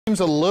seems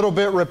a little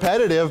bit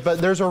repetitive,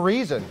 but there's a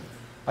reason.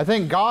 I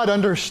think God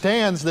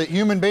understands that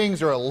human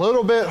beings are a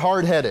little bit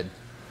hard-headed.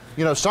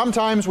 You know,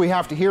 sometimes we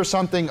have to hear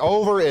something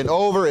over and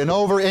over and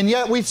over, and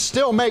yet we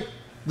still make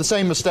the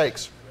same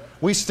mistakes.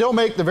 We still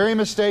make the very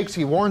mistakes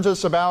He warns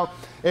us about,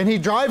 and He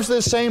drives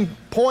this same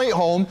point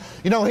home.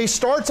 You know, He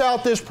starts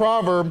out this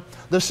proverb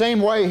the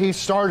same way He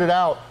started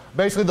out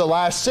basically the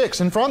last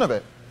 6 in front of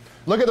it.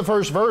 Look at the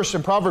first verse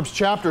in Proverbs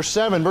chapter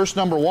 7, verse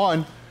number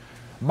 1.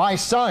 My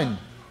son,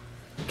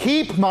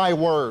 keep my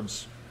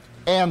words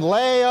and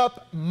lay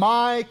up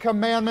my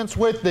commandments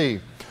with thee.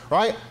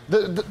 Right?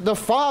 The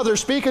Father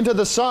speaking to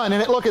the Son,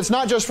 and look, it's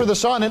not just for the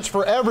Son, it's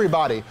for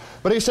everybody.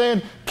 But He's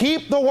saying,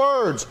 keep the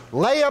words,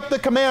 lay up the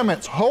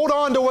commandments, hold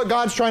on to what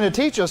God's trying to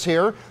teach us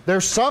here.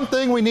 There's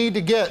something we need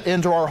to get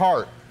into our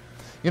heart.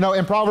 You know,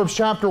 in Proverbs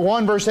chapter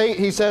 1, verse 8,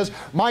 He says,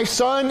 my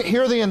son,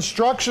 hear the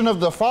instruction of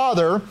the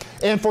Father,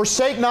 and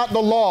forsake not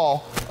the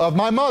law of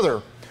my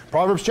mother.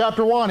 Proverbs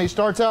chapter 1, he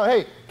starts out,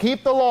 hey,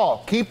 keep the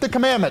law, keep the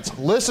commandments,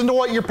 listen to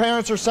what your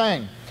parents are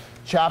saying.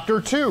 Chapter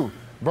 2,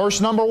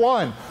 verse number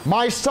 1,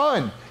 my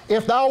son,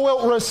 if thou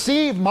wilt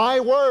receive my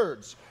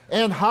words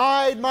and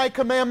hide my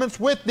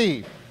commandments with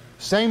thee.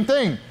 Same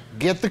thing,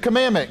 get the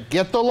commandment,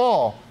 get the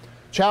law.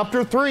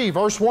 Chapter 3,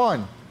 verse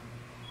 1,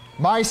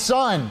 my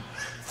son,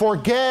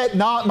 forget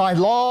not my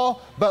law,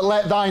 but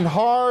let thine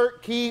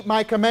heart keep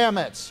my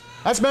commandments.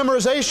 That's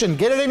memorization.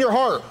 Get it in your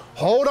heart.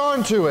 Hold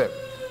on to it.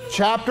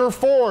 Chapter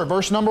 4,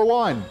 verse number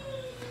 1.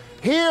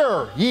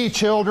 Hear, ye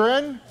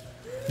children,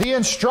 the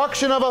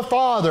instruction of a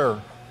father,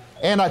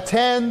 and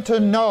attend to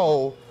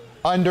know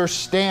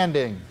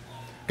understanding.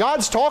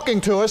 God's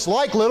talking to us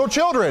like little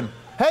children.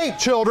 Hey,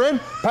 children,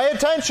 pay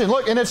attention.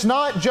 Look, and it's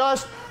not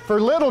just for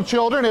little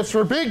children, it's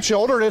for big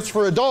children, it's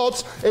for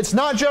adults. It's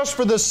not just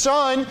for the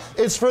son,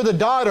 it's for the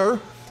daughter.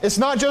 It's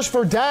not just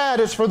for dad,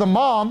 it's for the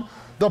mom.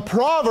 The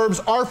Proverbs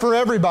are for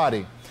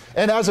everybody.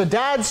 And as a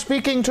dad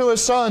speaking to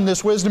his son,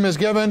 this wisdom is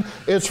given.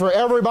 It's for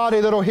everybody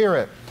that'll hear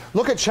it.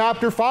 Look at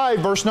chapter 5,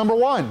 verse number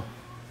 1.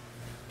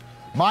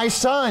 My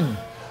son,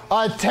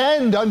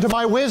 attend unto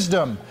my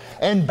wisdom,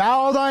 and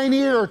bow thine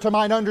ear to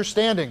mine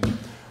understanding.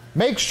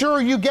 Make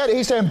sure you get it.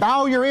 He's saying,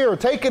 bow your ear.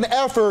 Take an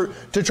effort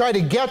to try to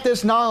get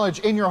this knowledge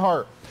in your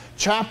heart.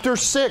 Chapter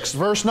 6,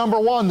 verse number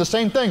 1, the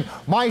same thing.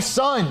 My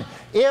son,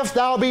 if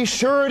thou be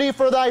surety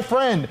for thy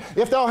friend,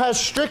 if thou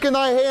hast stricken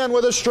thy hand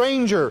with a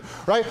stranger,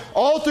 right?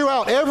 All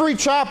throughout every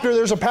chapter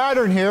there's a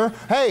pattern here.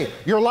 Hey,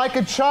 you're like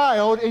a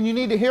child and you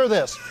need to hear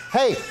this.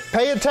 Hey,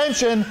 pay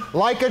attention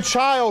like a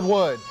child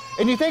would.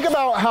 And you think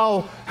about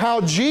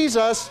how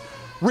Jesus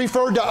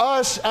referred to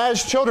us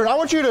as children. I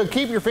want you to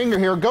keep your finger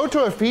here. Go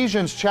to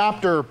Ephesians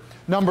chapter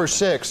number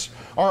 6.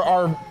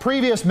 Our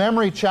previous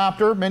memory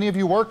chapter, many of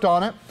you worked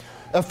on it.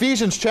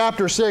 Ephesians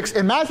chapter 6.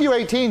 In Matthew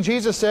 18,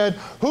 Jesus said,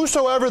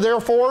 whosoever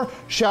therefore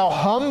shall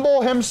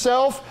humble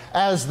himself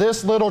as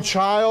this little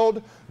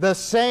child, the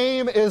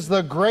same is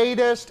the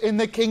greatest in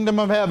the kingdom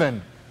of heaven.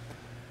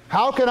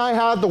 How can I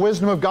have the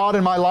wisdom of God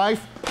in my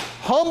life?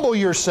 Humble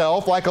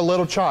yourself like a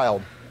little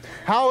child.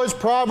 How is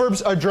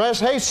Proverbs addressed?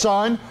 Hey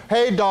son,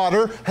 hey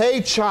daughter,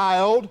 hey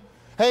child,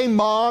 hey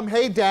mom,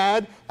 hey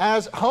dad,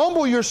 as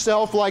humble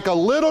yourself like a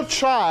little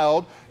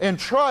child and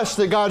trust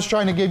that God's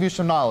trying to give you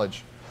some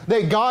knowledge.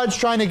 That God's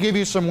trying to give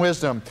you some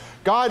wisdom.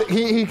 God,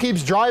 He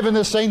keeps driving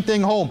the same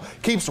thing home,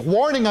 keeps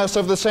warning us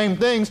of the same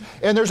things,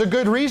 and there's a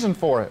good reason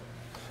for it.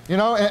 You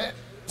know,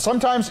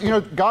 sometimes, you know,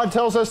 God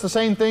tells us the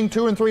same thing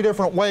 2 and 3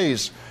 different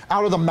ways.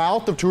 Out of the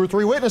mouth of 2 or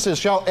 3 witnesses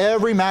shall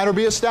every matter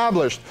be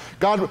established.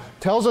 God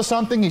tells us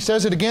something, He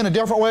says it again a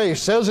different way, He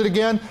says it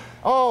again.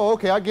 Oh,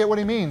 okay, I get what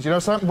He means. You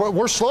know,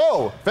 we're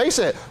slow. Face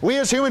it. We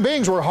as human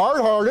beings, we're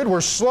hard-hearted, we're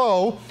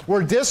slow,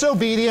 we're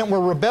disobedient,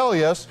 we're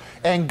rebellious,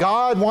 and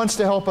God wants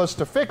to help us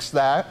to fix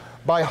that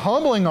by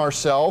humbling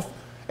ourselves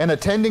and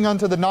attending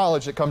unto the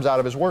knowledge that comes out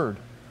of His Word.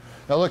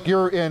 Now look,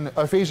 you're in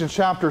Ephesians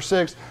chapter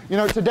 6. You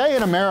know, today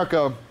in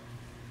America,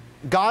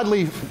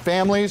 godly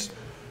families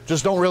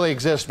just don't really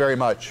exist very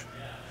much.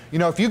 You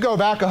know, if you go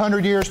back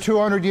 100 years,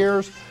 200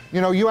 years,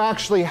 you know, you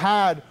actually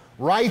had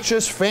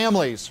righteous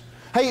families.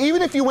 Hey,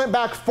 even if you went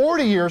back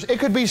 40 years, it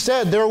could be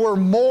said there were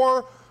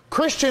more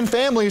Christian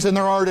families than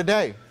there are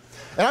today.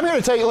 And I'm here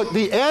to tell you, look,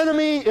 the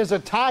enemy is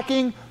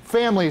attacking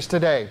families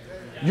today.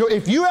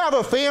 If you have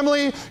a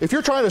family, if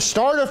you're trying to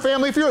start a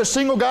family, if you're a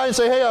single guy and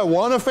say, hey, I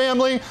want a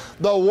family,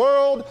 the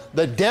world,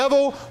 the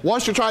devil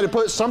wants to try to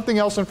put something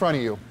else in front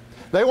of you.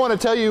 They want to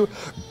tell you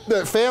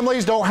that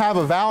families don't have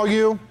a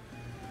value.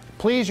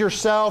 Please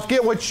yourself,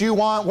 get what you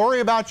want, worry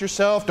about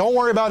yourself, don't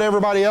worry about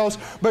everybody else.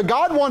 But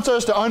God wants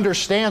us to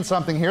understand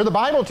something here. The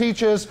Bible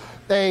teaches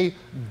a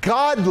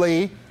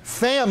godly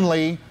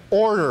family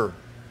order.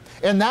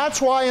 And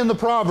that's why in the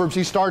Proverbs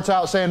he starts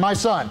out saying, my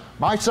son,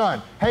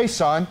 hey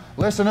son,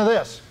 listen to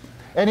this.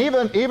 And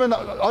even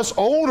us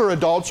older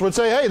adults would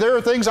say, hey, there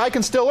are things I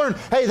can still learn.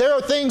 Hey, there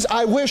are things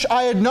I wish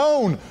I had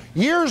known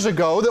years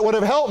ago that would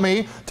have helped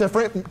me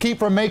to keep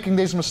from making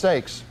these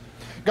mistakes.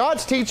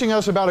 God's teaching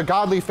us about a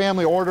godly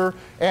family order,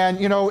 and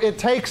you know, it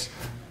takes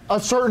a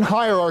certain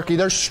hierarchy.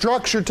 There's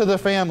structure to the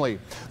family.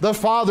 The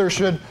father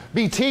should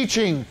be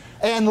teaching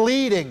and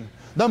leading.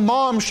 The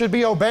mom should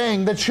be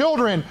obeying. The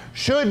children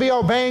should be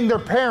obeying their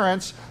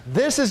parents.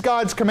 This is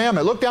God's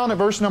commandment. Look down at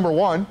verse number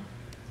 1.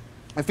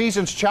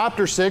 Ephesians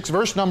chapter 6,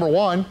 verse number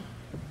 1.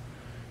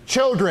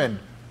 Children,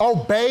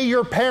 obey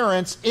your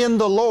parents in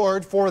the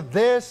Lord, for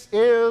this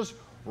is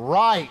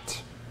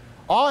right.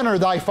 Honor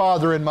thy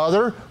father and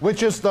mother,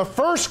 which is the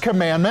first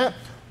commandment,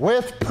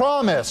 with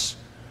promise.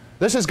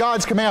 This is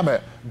God's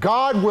commandment.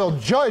 God will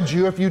judge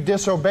you if you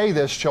disobey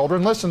this,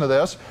 children. Listen to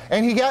this.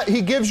 And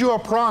He gives you a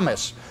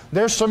promise.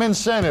 There's some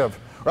incentive,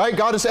 right?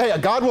 God is saying,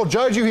 hey, God will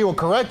judge you. He will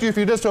correct you if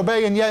you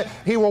disobey, and yet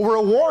He will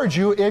reward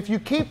you if you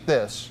keep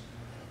this.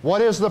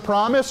 What is the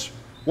promise?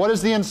 What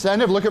is the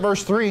incentive? Look at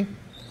verse 3.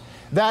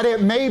 That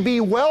it may be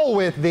well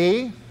with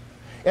thee,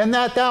 and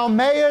that thou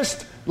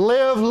mayest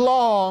live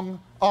long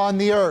on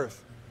the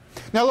earth.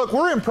 Now look,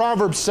 we're in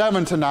Proverbs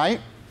 7 tonight,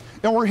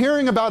 and we're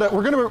hearing about it.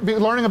 We're going to be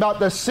learning about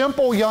the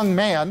simple young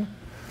man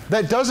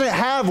that doesn't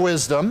have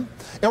wisdom,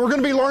 and we're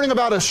going to be learning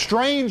about a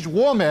strange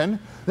woman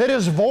that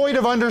is void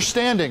of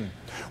understanding.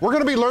 We're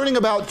going to be learning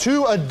about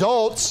two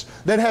adults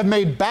that have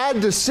made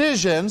bad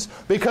decisions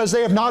because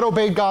they have not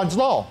obeyed God's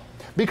law,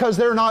 because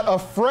they're not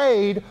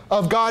afraid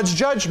of God's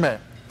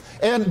judgment.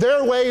 And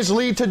their ways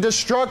lead to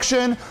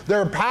destruction.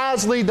 Their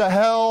paths lead to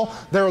hell.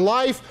 Their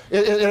life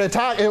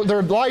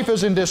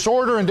is in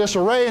disorder and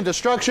disarray and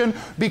destruction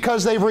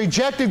because they've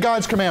rejected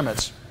God's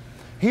commandments.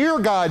 Here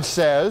God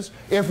says,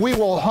 if we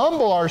will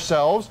humble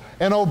ourselves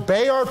and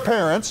obey our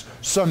parents,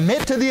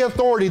 submit to the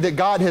authority that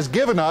God has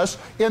given us,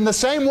 in the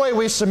same way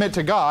we submit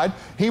to God,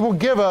 He will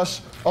give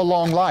us a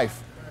long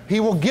life. He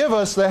will give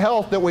us the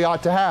health that we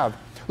ought to have.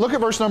 Look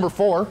at verse number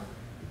 4.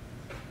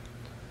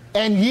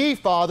 And ye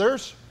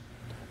fathers,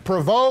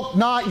 provoke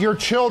not your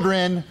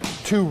children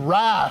to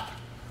wrath,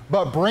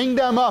 but bring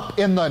them up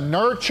in the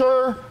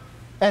nurture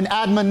and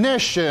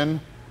admonition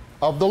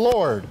of the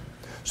Lord.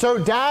 So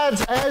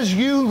dads, as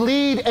you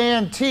lead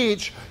and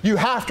teach, you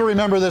have to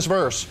remember this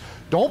verse.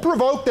 Don't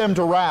provoke them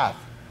to wrath.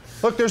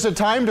 Look, there's a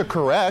time to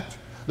correct.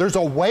 There's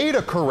a way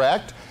to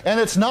correct, and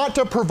it's not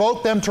to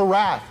provoke them to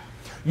wrath.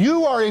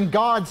 You are in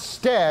God's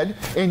stead,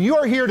 and you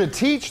are here to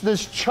teach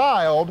this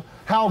child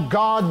how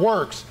God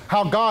works,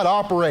 how God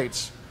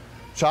operates.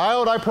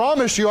 Child, I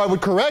promised you I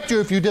would correct you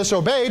if you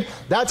disobeyed.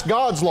 That's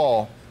God's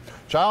law.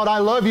 Child, I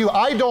love you.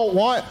 I don't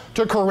want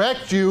to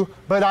correct you,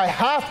 but I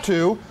have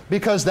to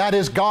because that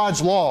is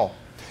God's law.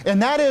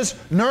 And that is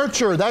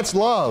nurture. That's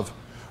love.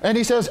 And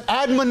He says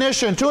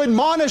admonition, to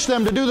admonish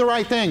them to do the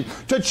right thing,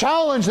 to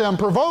challenge them,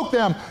 provoke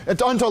them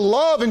unto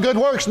love and good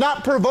works,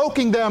 not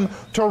provoking them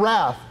to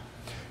wrath.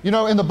 You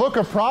know, in the book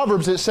of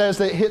Proverbs it says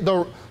that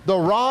the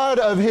rod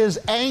of His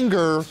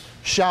anger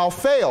shall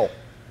fail.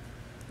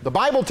 The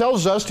Bible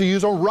tells us to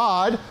use a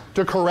rod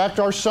to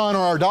correct our son or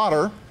our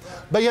daughter.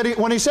 But yet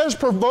when He says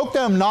provoke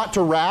them not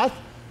to wrath,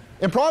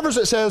 in Proverbs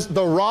it says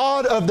the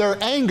rod of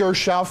their anger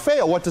shall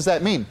fail. What does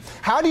that mean?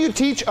 How do you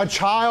teach a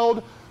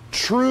child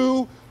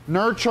true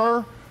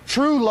nurture,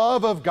 true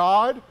love of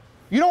God?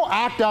 You don't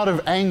act out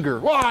of anger.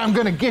 Well, I'm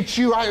going to get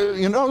you.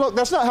 Look,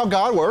 that's not how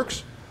God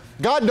works.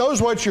 God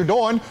knows what you're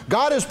doing.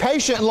 God is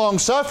patient and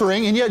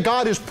long-suffering, and yet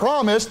God has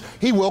promised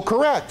He will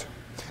correct.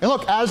 And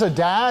look, as a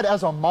dad,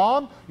 as a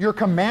mom, you're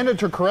commanded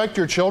to correct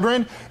your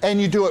children, and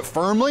you do it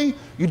firmly,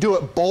 you do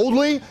it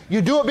boldly,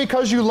 you do it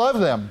because you love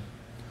them.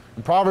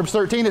 In Proverbs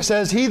 13 it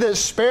says, he that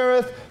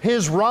spareth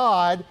his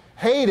rod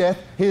hateth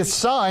his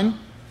son,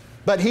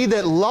 but he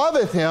that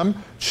loveth him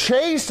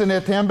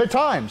chasteneth him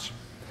betimes.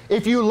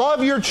 If you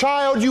love your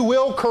child, you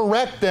will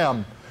correct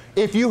them.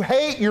 If you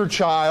hate your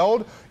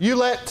child, you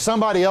let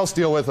somebody else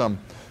deal with them.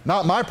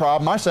 Not my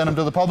problem. I send them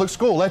to the public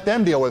school. Let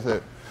them deal with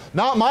it.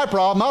 Not my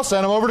problem. I'll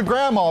send them over to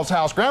grandma's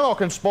house. Grandma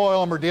can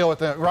spoil them or deal with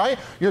them, right?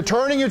 You're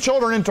turning your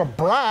children into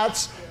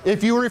brats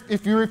if you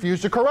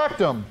refuse to correct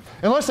them.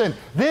 And listen,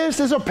 this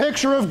is a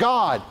picture of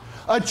God.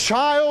 A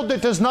child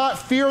that does not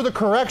fear the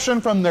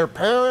correction from their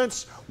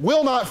parents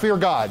will not fear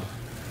God.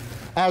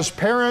 As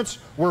parents,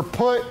 we're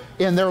put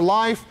in their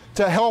life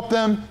to help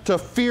them to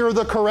fear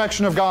the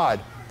correction of God.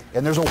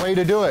 And there's a way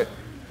to do it.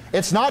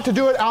 It's not to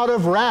do it out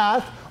of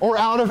wrath or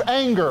out of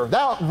anger.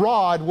 That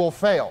rod will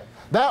fail.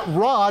 That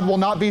rod will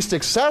not be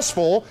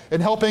successful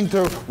in helping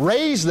to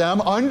raise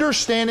them,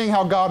 understanding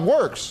how God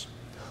works.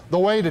 The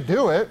way to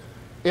do it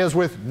is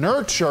with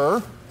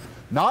nurture,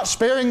 not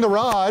sparing the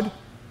rod.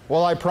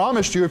 Well, I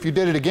promised you if you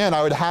did it again,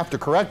 I would have to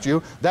correct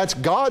you. That's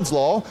God's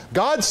law.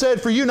 God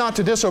said for you not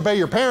to disobey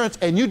your parents,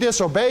 and you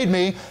disobeyed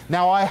me.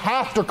 Now I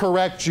have to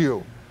correct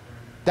you.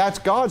 That's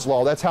God's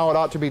law. That's how it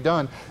ought to be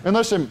done. And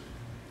listen,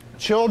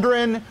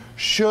 children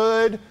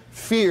should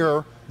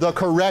fear the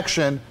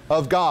correction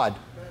of God.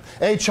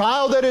 A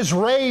child that is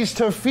raised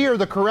to fear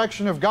the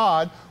correction of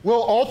God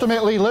will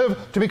ultimately live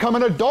to become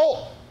an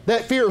adult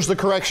that fears the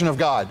correction of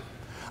God.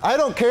 I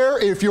don't care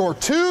if you're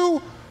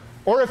 2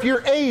 or if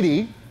you're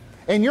 80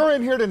 and you're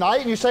in here tonight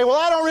and you say, well,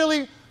 I don't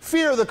really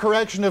fear the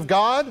correction of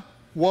God.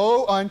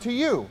 Woe unto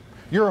you.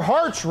 Your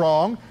heart's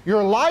wrong,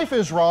 your life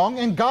is wrong,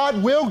 and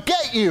God will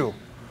get you.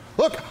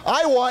 Look,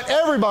 I want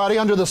everybody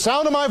under the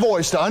sound of my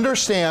voice to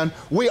understand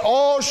we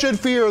all should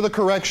fear the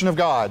correction of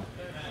God.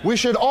 We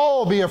should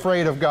all be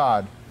afraid of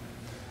God.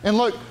 And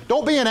look,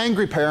 don't be an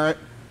angry parent.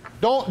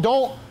 Don't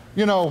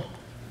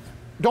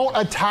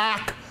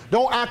attack.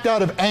 Don't act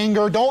out of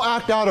anger. Don't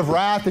act out of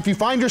wrath. If you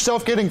find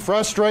yourself getting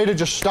frustrated,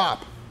 just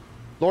stop.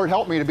 Lord,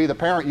 help me to be the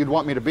parent you'd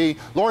want me to be.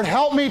 Lord,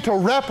 help me to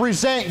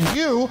represent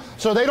you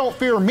so they don't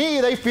fear me,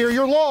 they fear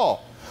your law.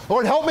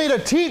 Lord, help me to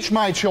teach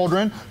my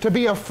children to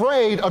be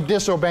afraid of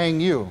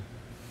disobeying you.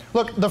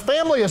 Look, the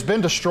family has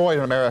been destroyed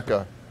in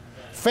America.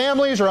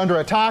 Families are under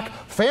attack.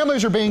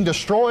 Families are being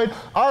destroyed.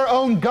 Our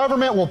own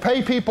government will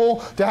pay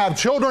people to have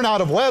children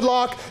out of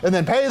wedlock and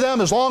then pay them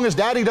as long as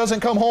daddy doesn't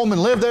come home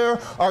and live there.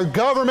 Our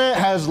government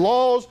has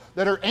laws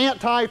that are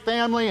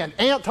anti-family and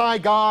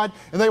anti-God,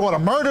 and they want to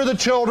murder the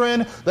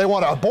children. They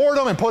want to abort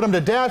them and put them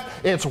to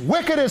death. It's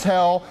wicked as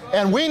hell,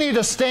 and we need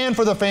to stand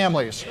for the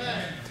families.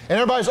 And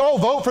everybody's, oh,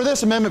 vote for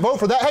this amendment, vote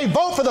for that. Hey,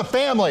 vote for the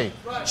family.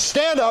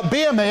 Stand up,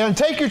 be a man,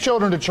 take your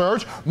children to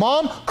church.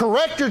 Mom,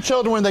 correct your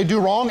children when they do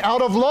wrong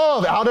out of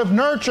love, out of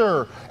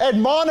nurture.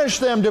 Admonish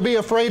them to be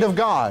afraid of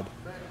God.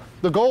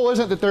 The goal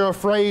isn't that they're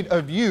afraid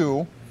of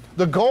you.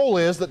 The goal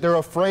is that they're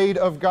afraid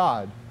of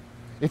God.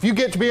 If you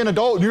get to be an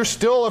adult and you're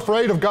still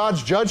afraid of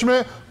God's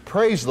judgment,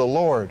 praise the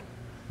Lord.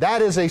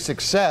 That is a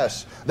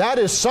success. That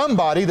is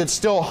somebody that's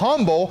still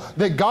humble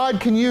that God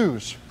can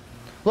use.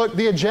 Look,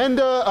 the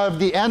agenda of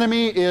the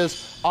enemy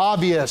is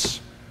obvious.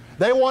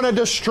 They want to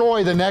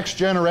destroy the next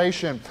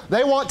generation.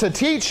 They want to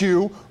teach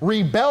you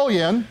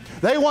rebellion.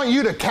 They want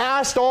you to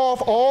cast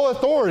off all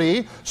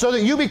authority so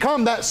that you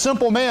become that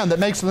simple man that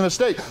makes the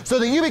mistake, so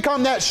that you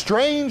become that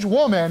strange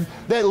woman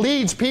that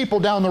leads people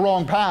down the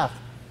wrong path.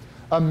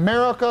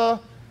 America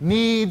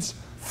needs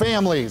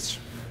families.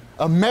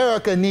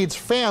 America needs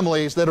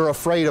families that are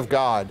afraid of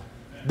God,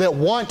 that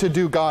want to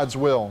do God's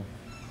will.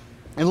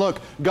 And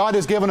look, God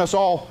has given us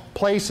all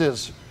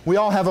places. We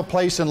all have a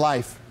place in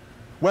life.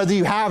 Whether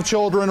you have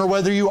children or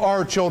whether you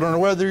are children or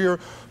whether you're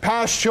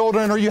past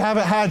children or you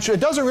haven't had children,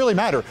 it doesn't really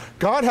matter.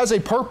 God has a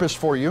purpose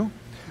for you.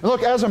 And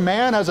look, as a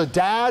man, as a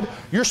dad,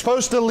 you're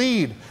supposed to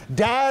lead.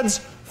 Dads,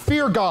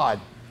 fear God.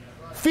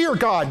 Fear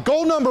God.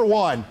 Goal number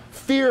one,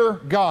 fear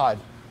God.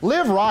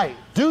 Live right.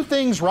 Do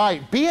things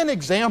right. Be an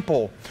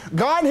example.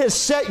 God has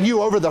set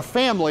you over the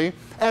family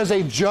as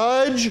a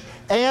judge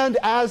and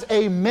as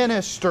a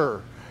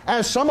minister,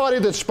 as somebody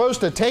that's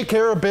supposed to take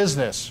care of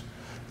business.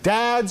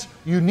 Dads,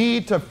 you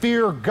need to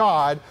fear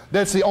God.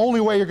 That's the only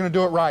way you're going to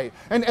do it right.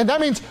 And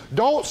that means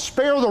don't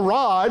spare the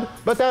rod,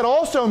 but that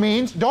also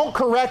means don't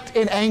correct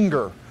in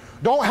anger.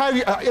 Don't have,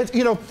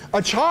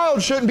 a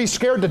child shouldn't be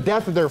scared to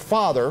death of their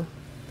father.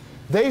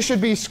 They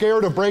should be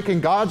scared of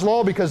breaking God's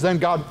law because then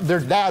their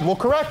dad will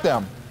correct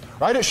them.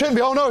 Right? It shouldn't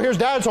be, oh no, here's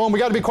dad's home, we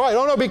got to be quiet.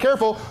 Oh no, be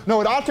careful.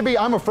 No, it ought to be,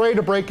 I'm afraid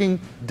of breaking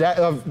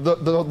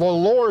the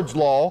Lord's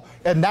law,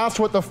 and that's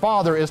what the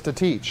Father is to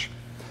teach.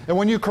 And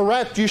when you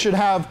correct, you should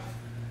have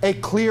a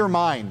clear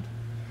mind.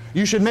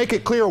 You should make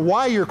it clear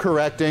why you're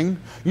correcting.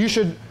 You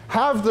should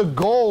have the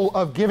goal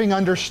of giving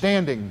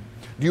understanding.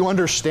 Do you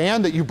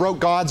understand that you broke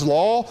God's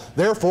law?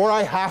 Therefore,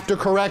 I have to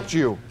correct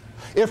you.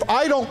 If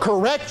I don't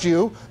correct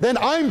you, then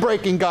I'm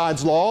breaking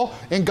God's law,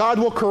 and God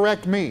will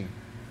correct me.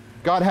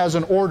 God has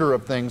an order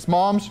of things.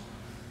 Moms,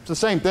 it's the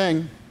same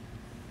thing.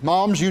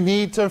 Moms, you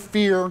need to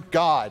fear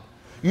God.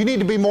 You need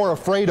to be more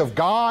afraid of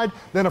God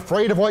than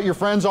afraid of what your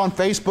friends on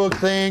Facebook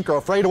think or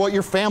afraid of what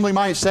your family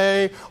might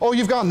say. Oh,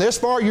 you've gone this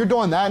far, you're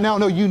doing that now.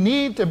 No, you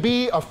need to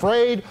be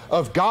afraid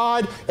of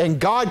God, and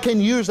God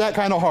can use that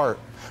kind of heart.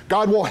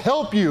 God will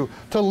help you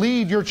to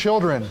lead your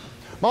children.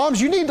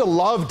 Moms, you need to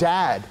love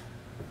Dad.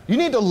 You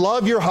need to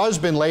love your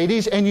husband,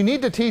 ladies, and you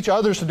need to teach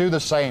others to do the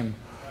same.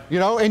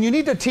 And you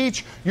need to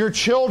teach your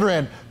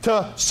children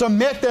to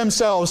submit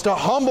themselves, to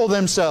humble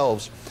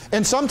themselves.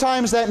 And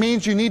sometimes that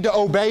means you need to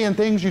obey in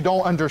things you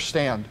don't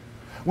understand.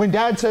 When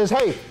Dad says,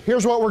 hey,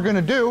 here's what we're going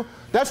to do,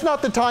 that's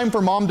not the time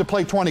for Mom to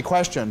play 20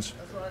 questions.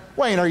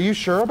 Wayne, are you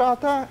sure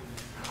about that?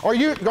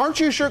 Aren't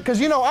you sure?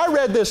 Because, I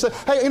read this.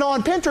 Hey,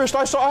 on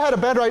Pinterest, I had a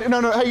better idea.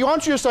 No, hey, why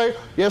don't you just say,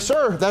 yes,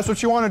 sir, that's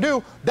what you want to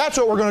do. That's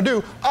what we're going to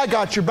do. I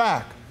got your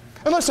back.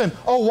 And listen,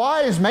 a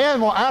wise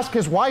man will ask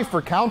his wife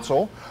for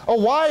counsel. A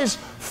wise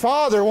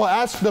father will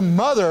ask the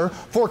mother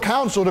for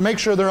counsel to make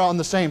sure they're on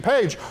the same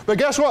page. But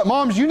guess what,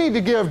 moms? You need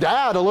to give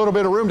Dad a little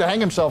bit of room to hang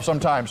himself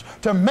sometimes,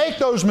 to make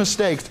those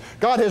mistakes.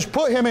 God has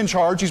put him in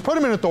charge. He's put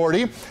him in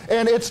authority.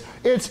 And it's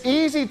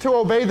easy to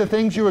obey the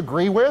things you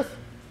agree with.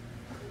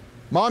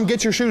 Mom,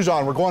 get your shoes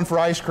on. We're going for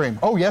ice cream.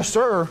 Oh, yes,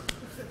 sir.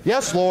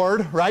 Yes,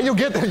 Lord. Right? You'll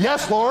get the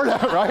yes, Lord.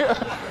 Right?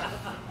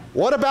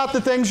 What about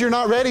the things you're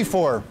not ready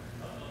for?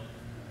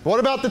 What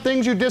about the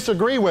things you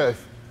disagree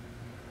with?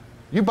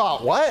 You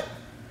bought what?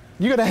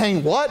 You going to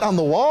hang what on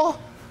the wall?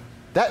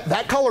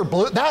 That color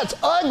blue, that's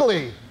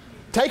ugly.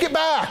 Take it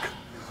back.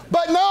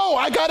 But no,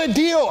 I got a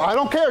deal. I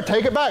don't care.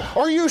 Take it back.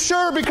 Are you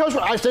sure? Because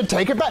I said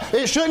take it back.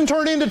 It shouldn't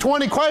turn into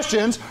 20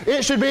 questions.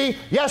 It should be,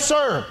 yes,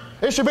 sir.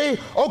 It should be,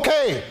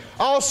 okay,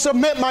 I'll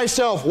submit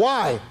myself.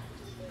 Why?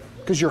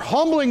 because you're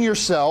humbling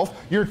yourself.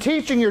 You're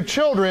teaching your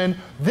children,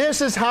 this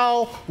is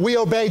how we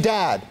obey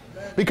Dad.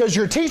 Because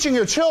you're teaching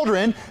your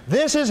children,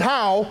 this is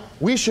how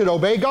we should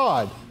obey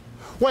God.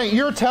 Wait,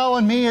 you're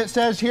telling me it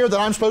says here that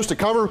I'm supposed to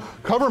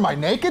cover my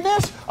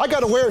nakedness? I got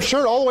to wear a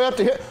shirt all the way up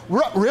to here?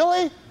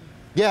 Really?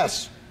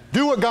 Yes.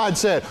 Do what God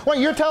said. Wait,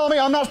 you're telling me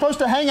I'm not supposed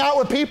to hang out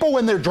with people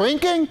when they're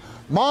drinking?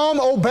 Mom,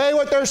 obey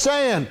what they're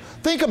saying.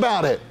 Think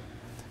about it.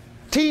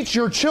 Teach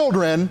your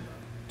children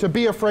to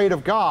be afraid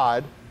of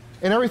God,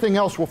 and everything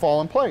else will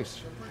fall in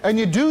place. And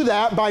you do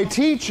that by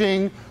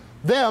teaching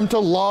them to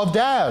love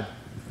Dad.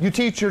 You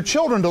teach your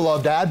children to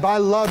love Dad by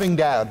loving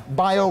Dad,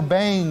 by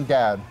obeying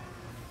Dad.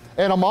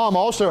 And a mom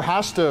also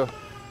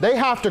they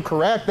have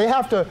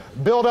to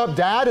build up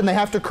Dad, and they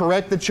have to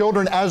correct the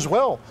children as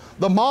well.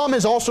 The mom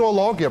is also a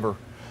lawgiver.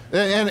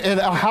 And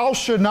a house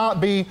should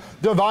not be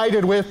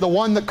divided with the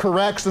one that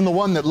corrects and the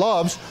one that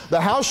loves.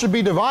 The house should be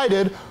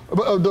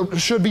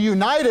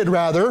united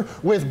rather,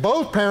 with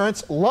both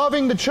parents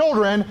loving the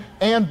children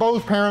and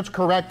both parents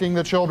correcting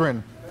the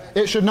children.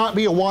 It should not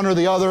be a one or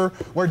the other,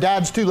 where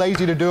Dad's too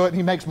lazy to do it and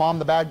he makes Mom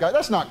the bad guy.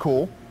 That's not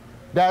cool.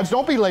 Dads,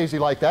 don't be lazy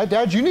like that.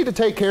 Dads, you need to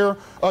take care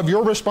of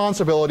your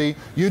responsibility.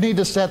 You need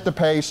to set the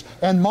pace,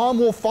 and Mom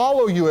will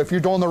follow you if you're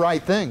doing the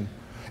right thing.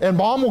 And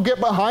Mom will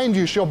get behind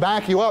you. She'll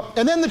back you up.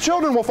 And then the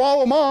children will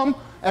follow Mom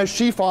as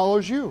she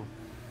follows you.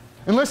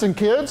 And listen,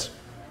 kids,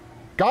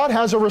 God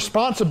has a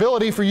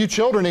responsibility for you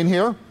children in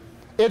here.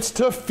 It's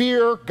to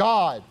fear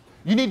God.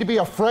 You need to be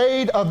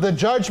afraid of the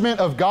judgment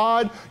of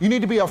God. You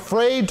need to be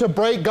afraid to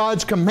break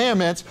God's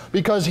commandments,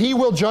 because He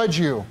will judge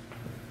you.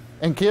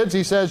 And kids,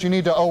 He says you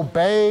need to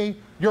obey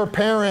your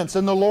parents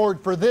and the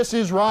Lord, for this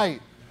is right.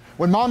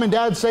 When Mom and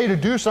Dad say to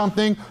do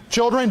something,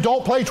 children,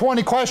 don't play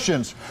 20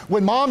 questions.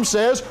 When Mom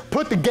says,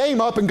 put the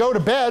game up and go to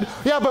bed,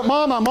 yeah, but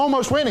Mom, I'm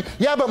almost winning.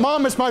 Yeah, but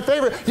Mom, it's my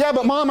favorite. Yeah,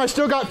 but Mom, I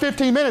still got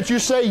 15 minutes. You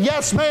say,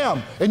 yes,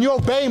 ma'am, and you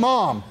obey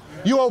Mom.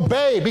 You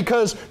obey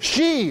because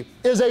she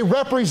is a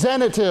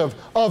representative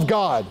of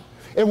God.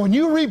 And when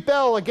you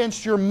rebel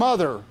against your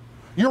mother,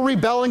 you're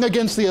rebelling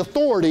against the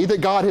authority that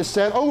God has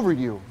set over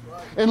you.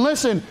 And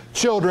listen,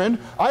 children,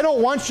 I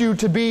don't want you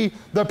to be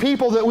the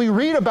people that we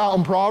read about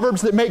in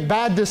Proverbs that make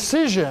bad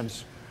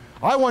decisions.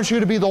 I want you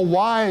to be the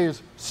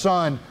wise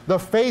son, the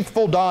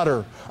faithful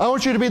daughter. I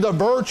want you to be the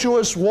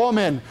virtuous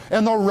woman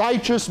and the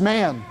righteous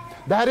man.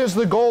 That is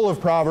the goal of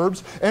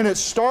Proverbs, and it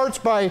starts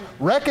by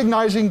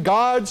recognizing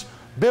God's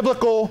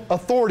biblical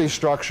authority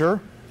structure.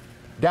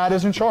 Dad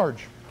is in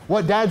charge.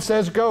 What Dad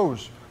says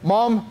goes.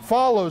 Mom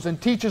follows and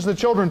teaches the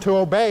children to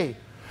obey.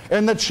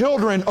 And the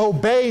children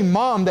obey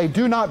Mom. They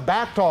do not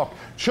backtalk.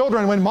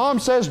 Children, when Mom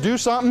says do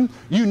something,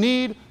 you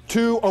need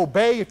to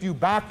obey. If you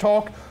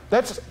backtalk,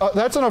 that's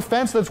an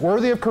offense that's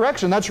worthy of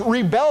correction. That's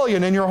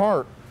rebellion in your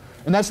heart.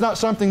 And that's not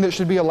something that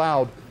should be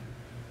allowed.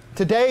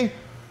 Today,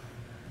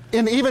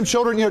 and even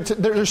children,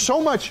 there's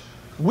so much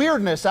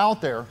weirdness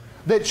out there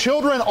that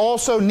children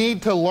also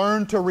need to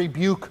learn to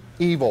rebuke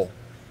evil.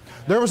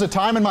 There was a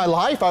time in my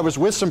life I was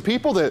with some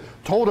people that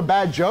told a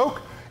bad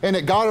joke, and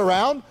it got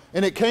around,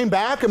 and it came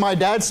back, and my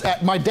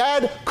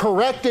dad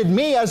corrected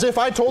me as if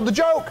I told the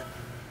joke.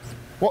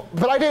 Well,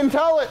 but I didn't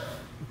tell it.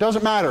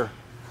 Doesn't matter.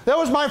 That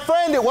was my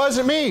friend, it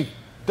wasn't me.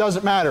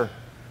 Doesn't matter.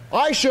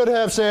 I should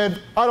have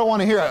said, I don't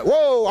want to hear it.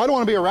 Whoa, I don't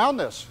want to be around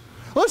this.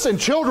 Listen,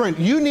 children,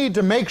 you need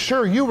to make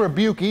sure you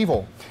rebuke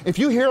evil. If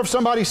you hear of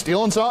somebody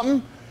stealing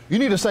something, you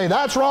need to say,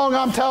 that's wrong,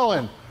 I'm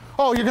telling.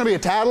 Oh, you're going to be a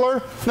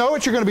tattler? No,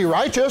 but you're going to be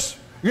righteous.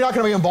 You're not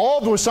going to be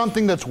involved with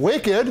something that's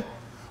wicked.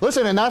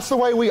 Listen, and that's the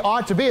way we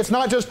ought to be. It's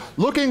not just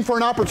looking for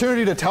an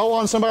opportunity to tell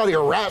on somebody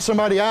or rat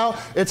somebody out.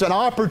 It's an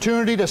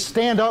opportunity to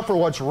stand up for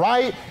what's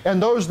right,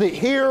 and those that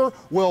hear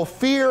will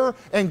fear,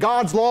 and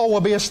God's law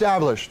will be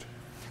established.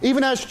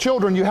 Even as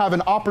children, you have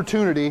an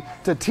opportunity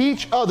to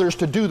teach others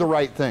to do the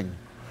right thing.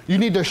 You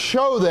need to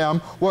show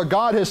them what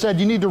God has said.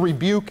 You need to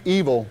rebuke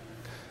evil.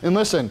 And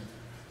listen,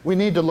 we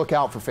need to look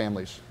out for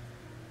families.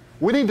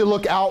 We need to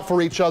look out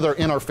for each other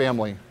in our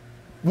family.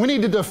 We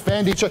need to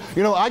defend each other.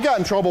 You know, I got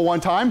in trouble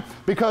one time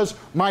because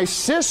my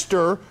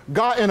sister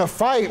got in a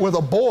fight with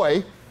a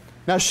boy.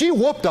 Now, she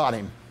whooped on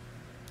him.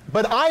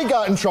 But I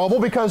got in trouble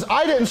because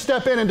I didn't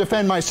step in and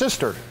defend my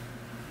sister.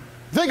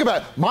 Think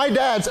about it. My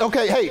dad's,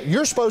 okay, hey,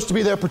 you're supposed to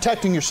be there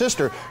protecting your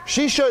sister.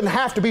 She shouldn't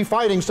have to be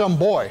fighting some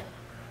boy.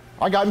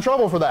 I got in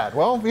trouble for that.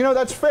 Well, you know,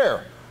 that's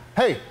fair.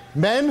 Hey,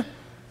 men,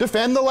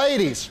 defend the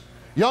ladies.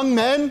 Young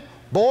men,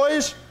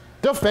 boys,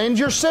 defend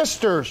your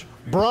sisters.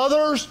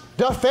 Brothers,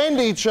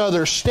 defend each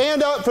other.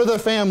 Stand up for the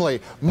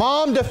family.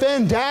 Mom,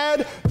 defend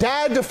dad.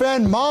 Dad,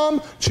 defend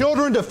mom.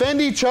 Children,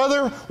 defend each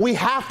other. We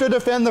have to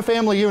defend the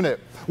family unit.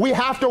 We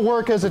have to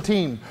work as a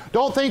team.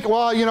 Don't think,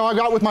 well, you know, I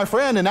got with my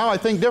friend and now I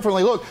think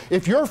differently. Look,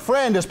 if your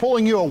friend is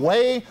pulling you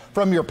away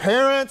from your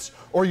parents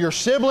or your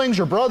siblings,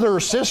 your brother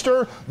or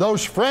sister,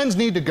 those friends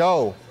need to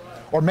go.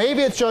 Or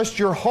maybe it's just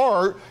your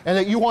heart and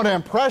that you want to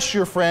impress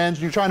your friends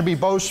and you're trying to be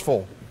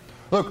boastful.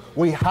 Look,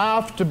 we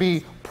have to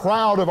be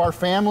proud of our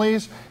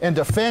families and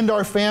defend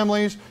our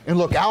families and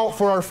look out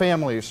for our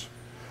families.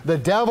 The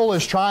devil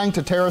is trying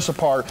to tear us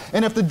apart.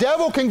 And if the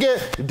devil can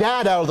get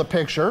dad out of the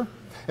picture,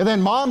 and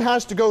then mom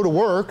has to go to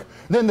work,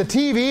 then the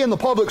TV and the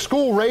public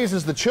school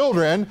raises the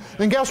children,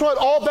 then guess what?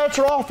 All bets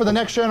are off for the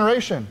next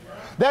generation.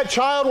 That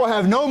child will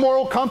have no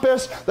moral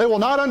compass. They will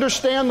not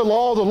understand the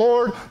law of the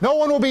Lord. No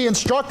one will be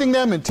instructing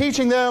them and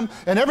teaching them,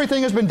 and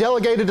everything has been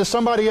delegated to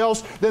somebody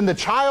else. Then the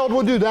child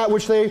will do that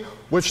which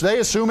they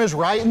assume is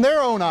right in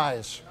their own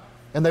eyes.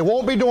 And they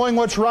won't be doing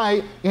what's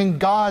right in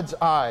God's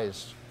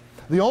eyes.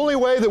 The only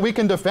way that we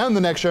can defend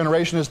the next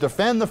generation is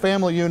defend the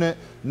family unit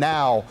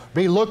now.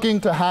 Be looking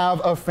to have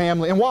a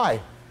family. And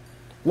why?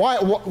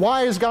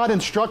 Why is God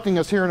instructing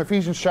us here in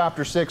Ephesians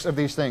chapter 6 of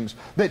these things?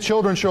 That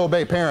children should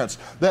obey parents.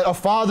 That a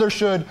father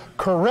should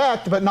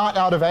correct, but not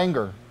out of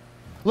anger.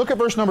 Look at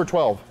verse number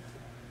 12.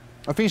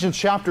 Ephesians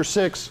chapter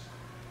 6,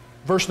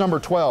 verse number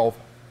 12.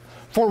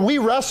 For we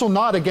wrestle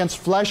not against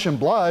flesh and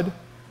blood,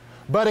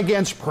 but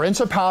against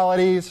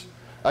principalities,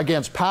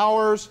 against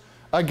powers,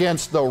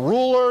 against the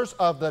rulers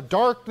of the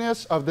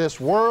darkness of this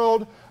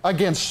world,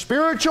 against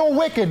spiritual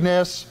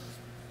wickedness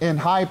in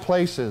high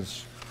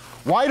places.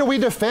 Why do we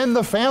defend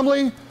the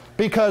family?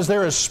 Because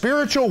there is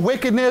spiritual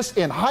wickedness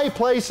in high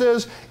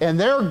places, and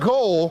their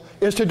goal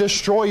is to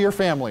destroy your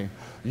family.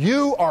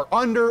 You are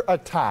under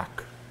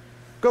attack.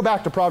 Go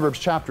back to Proverbs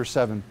chapter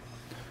 7.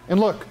 And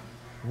look,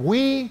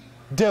 we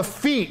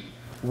defeat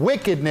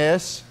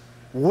wickedness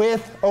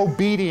with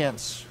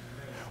obedience.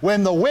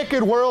 When the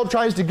wicked world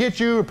tries to get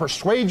you,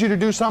 persuade you to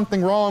do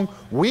something wrong,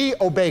 we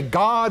obey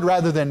God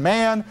rather than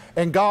man,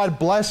 and God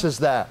blesses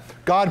that.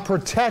 God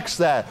protects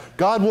that.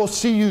 God will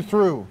see you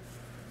through.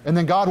 And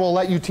then God will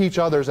let you teach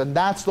others. And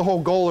that's the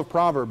whole goal of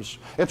Proverbs.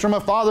 It's from a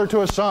father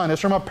to a son.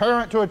 It's from a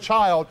parent to a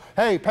child.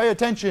 Hey, pay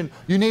attention.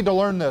 You need to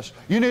learn this.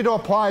 You need to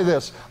apply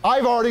this.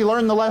 I've already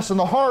learned the lesson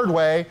the hard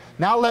way.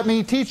 Now let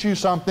me teach you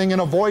something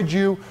and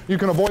you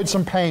can avoid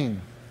some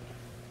pain.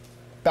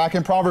 Back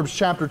in Proverbs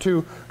chapter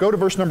 2, go to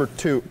verse number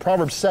 2.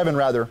 Proverbs 7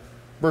 rather,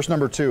 verse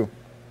number 2.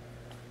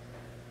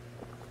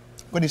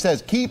 When he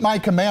says, keep my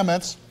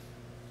commandments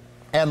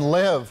and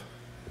live,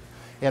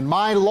 and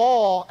my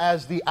law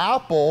as the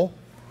apple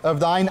of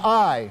thine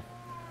eye.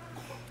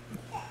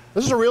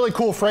 This is a really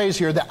cool phrase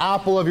here, the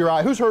apple of your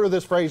eye. Who's heard of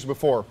this phrase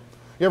before?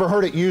 You ever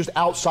heard it used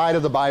outside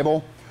of the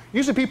Bible?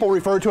 Usually people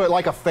refer to it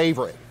like a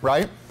favorite,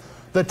 right?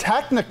 The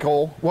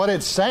technical, what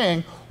it's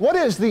saying, what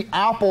is the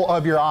apple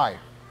of your eye?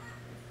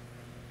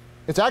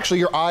 It's actually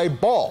your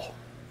eyeball,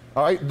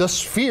 all right? The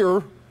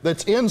sphere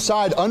that's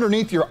inside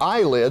underneath your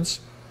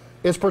eyelids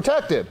is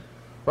protected,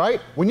 right?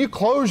 When you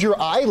close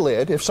your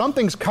eyelid, if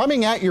something's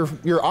coming at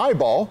your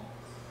eyeball,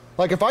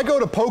 like if I go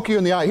to poke you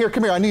in the eye, here,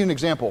 come here, I need an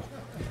example.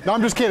 No,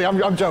 I'm just kidding,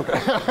 I'm joking.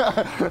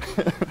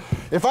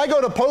 If I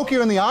go to poke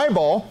you in the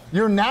eyeball,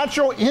 your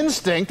natural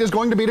instinct is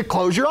going to be to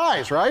close your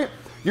eyes, right?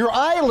 Your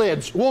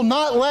eyelids will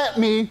not let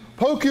me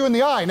poke you in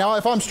the eye. Now,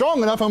 if I'm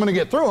strong enough, I'm going to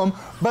get through them,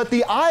 but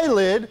the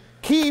eyelid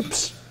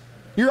keeps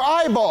your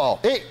eyeball.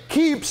 It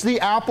keeps the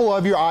apple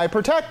of your eye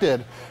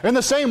protected. In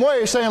the same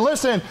way, saying,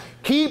 listen,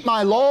 keep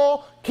my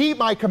law, keep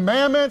my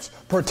commandments,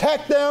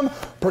 protect them.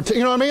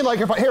 You know what I mean? Like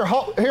if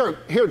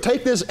here,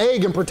 take this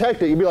egg and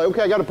protect it. You'd be like,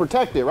 okay, I got to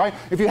protect it, right?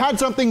 If you had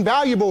something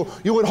valuable,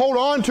 you would hold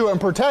on to it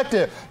and protect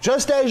it.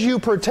 Just as you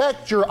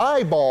protect your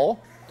eyeball,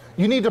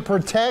 you need to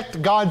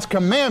protect God's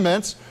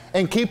commandments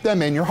and keep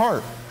them in your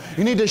heart.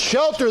 You need to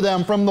shelter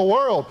them from the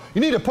world. You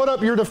need to put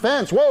up your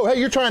defense. Whoa, hey,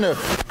 you're trying to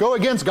go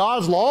against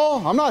God's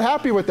law? I'm not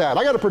happy with that.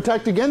 I got to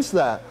protect against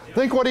that.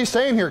 Think what he's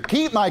saying here.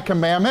 Keep my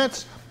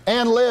commandments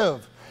and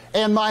live,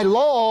 and my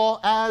law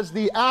as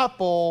the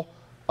apple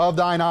of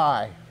thine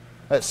eye.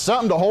 That's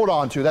something to hold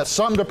on to. That's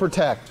something to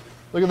protect.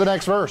 Look at the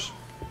next verse.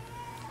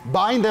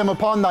 Bind them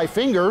upon thy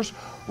fingers,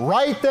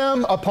 write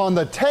them upon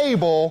the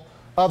table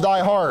of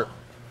thy heart.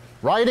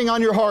 Writing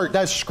on your heart,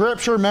 that's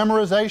scripture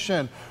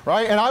memorization,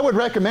 right? And I would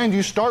recommend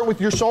you start with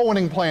your soul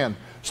winning plan.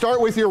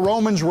 Start with your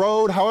Romans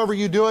road, however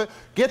you do it.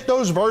 Get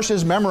those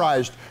verses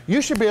memorized.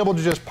 You should be able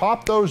to just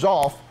pop those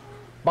off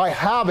by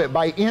habit,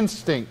 by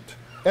instinct.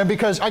 And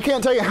because I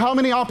can't tell you how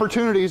many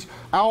opportunities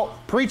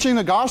out preaching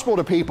the gospel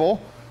to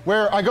people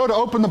where I go to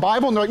open the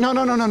Bible and they're like,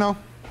 no.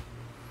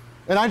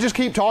 And I just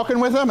keep talking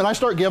with them and I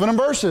start giving them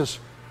verses.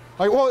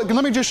 Like, well,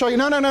 let me just show you.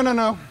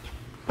 No.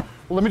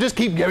 Well, let me just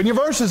keep giving you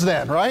verses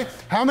then, right?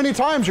 How many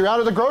times you're out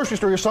of the grocery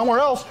store, you're somewhere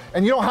else,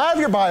 and you don't have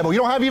your Bible. You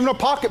don't have even a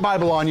pocket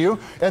Bible on you.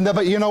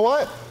 But you know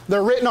what?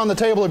 They're written on the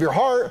table of your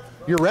heart.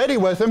 You're ready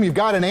with them. You've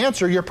got an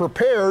answer. You're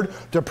prepared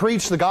to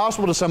preach the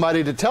gospel to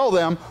somebody, to tell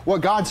them what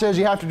God says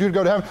you have to do to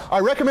go to heaven. I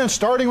recommend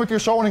starting with your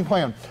soul winning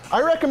plan.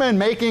 I recommend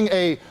making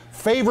a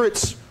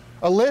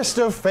list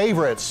of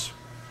favorites,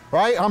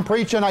 right? I'm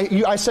preaching.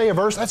 I say a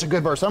verse. That's a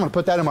good verse. I'm going to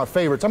put that in my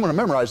favorites. I'm going to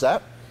memorize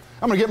that.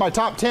 I'm going to get my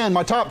top 10,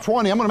 my top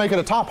 20. I'm going to make it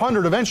a top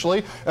 100 eventually.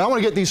 And I'm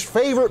going to get these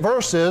favorite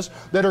verses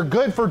that are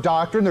good for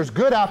doctrine. There's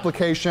good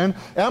application.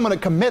 And I'm going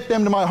to commit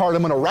them to my heart.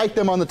 I'm going to write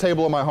them on the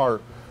table of my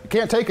heart. You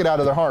can't take it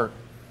out of their heart.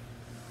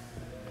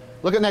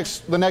 Look at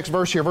the next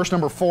verse here, verse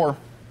number 4.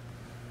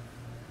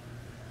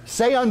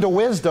 Say unto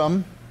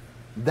wisdom,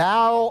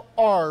 thou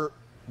art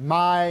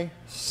my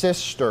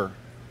sister,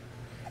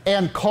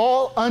 and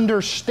call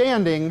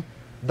understanding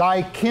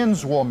thy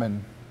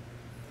kinswoman.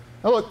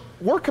 Now look,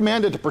 we're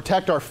commanded to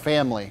protect our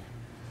family.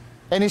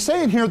 And he's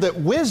saying here that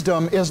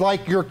wisdom is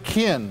like your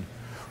kin.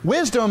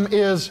 Wisdom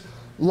is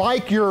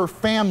like your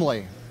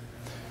family.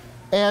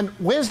 And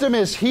wisdom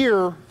is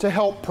here to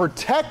help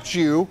protect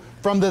you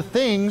from the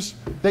things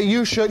that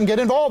you shouldn't get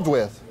involved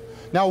with.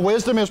 Now,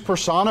 wisdom is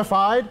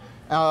personified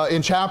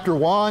in chapter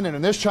 1 and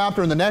in this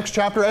chapter and the next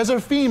chapter as a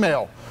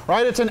female,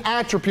 right? It's an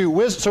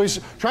attribute. So he's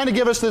trying to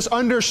give us this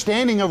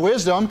understanding of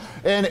wisdom,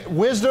 and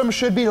wisdom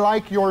should be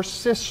like your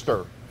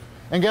sister.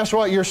 And guess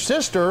what? Your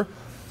sister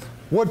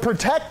would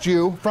protect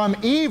you from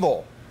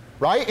evil,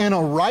 right? In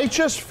a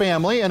righteous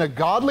family, in a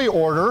godly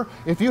order,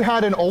 if you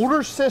had an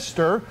older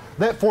sister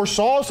that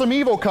foresaw some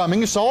evil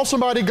coming, saw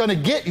somebody going to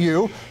get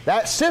you,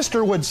 that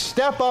sister would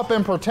step up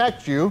and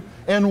protect you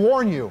and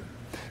warn you.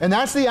 And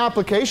that's the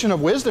application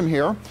of wisdom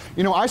here.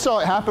 You know, I saw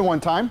it happen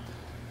one time.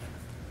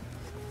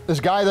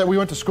 This guy that we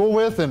went to school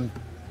with, and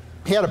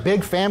he had a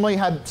big family,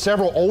 had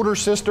several older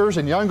sisters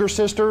and younger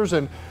sisters,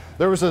 and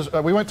there was this,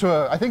 we went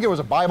to I think it was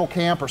a Bible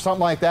camp or something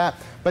like that,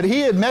 but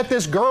he had met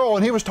this girl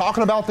and he was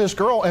talking about this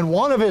girl, and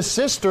one of his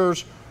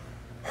sisters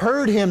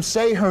heard him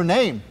say her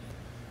name.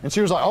 And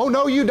she was like, "Oh,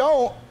 no, you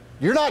don't.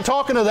 You're not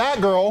talking to that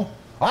girl.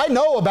 I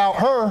know about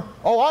her.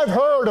 Oh, I've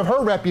heard of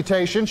her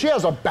reputation. She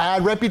has a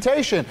bad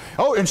reputation."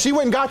 Oh, and she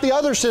went and got the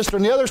other sister,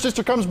 and the other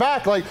sister comes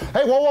back like,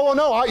 "Hey, whoa,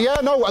 no,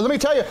 let me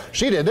tell you,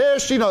 she did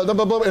this, she know, blah,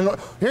 blah, blah." And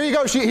here you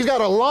go. He's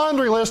got a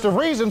laundry list of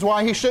reasons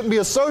why he shouldn't be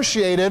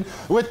associated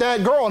with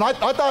that girl. And I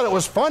thought it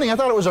was funny. I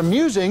thought it was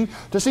amusing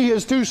to see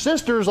his two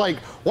sisters like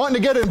wanting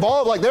to get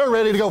involved, like they're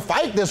ready to go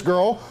fight this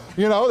girl.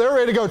 You know, they're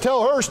ready to go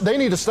tell her they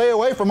need to stay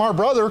away from our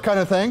brother kind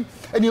of thing.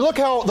 And you look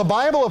how the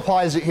Bible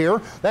applies it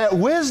here, that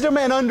wisdom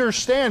and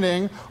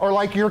understanding are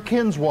like your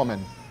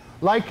kinswoman,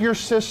 like your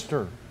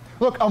sister.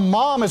 Look, a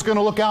mom is going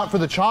to look out for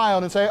the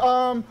child and say,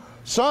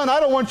 "Son, I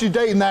don't want you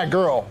dating that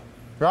girl,"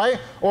 right?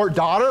 Or,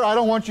 "Daughter, I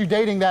don't want you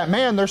dating that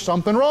man. There's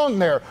something wrong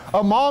there."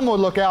 A mom would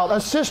look out,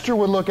 a sister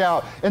would look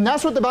out. And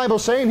that's what the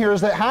Bible's saying here,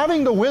 is that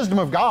having the wisdom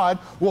of God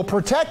will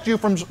protect you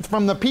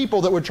from the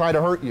people that would try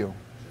to hurt you.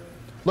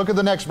 Look at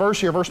the next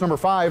verse here, verse number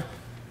 5.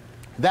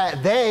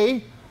 "That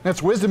they,"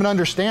 that's wisdom and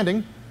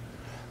understanding,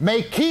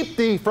 "may keep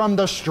thee from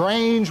the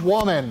strange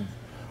woman,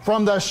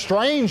 from the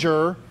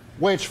stranger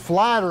which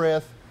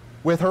flattereth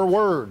with her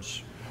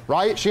words."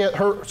 Right? She had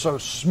her so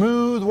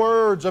smooth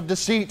words of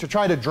deceit to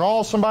try to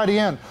draw somebody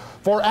in.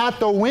 "For at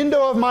the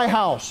window of my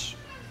house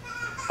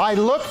I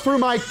looked through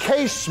my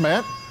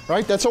casement,"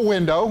 right? That's a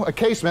window, a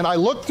casement. "I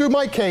looked through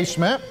my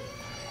casement,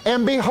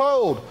 and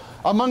behold,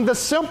 among the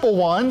simple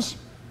ones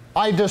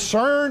I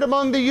discerned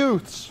among the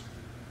youths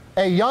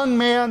a young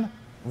man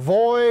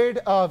void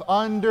of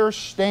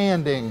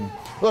understanding."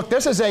 Look,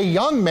 this is a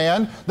young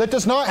man that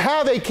does not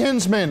have a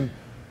kinswoman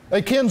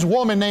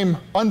named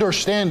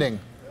understanding,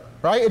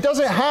 right? It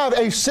doesn't have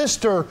a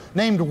sister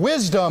named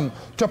wisdom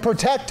to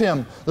protect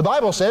him. The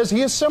Bible says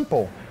he is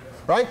simple,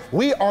 right?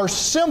 We are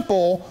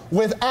simple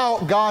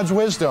without God's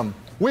wisdom.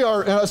 We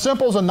are,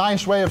 simple is a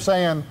nice way of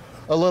saying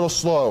a little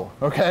slow,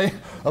 okay?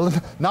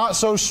 Not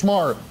so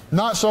smart,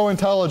 not so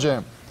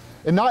intelligent.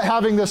 And not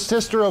having this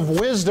sister of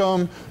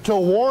wisdom to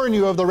warn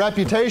you of the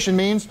reputation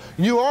means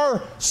you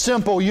are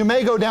simple. You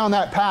may go down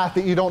that path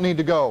that you don't need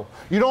to go.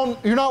 You're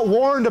not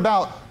warned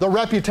about the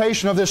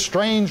reputation of this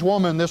strange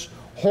woman, this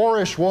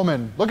whorish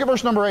woman. Look at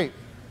verse number 8.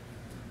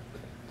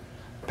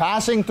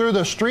 "Passing through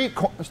the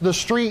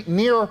street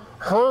near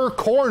her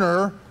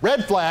corner,"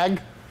 red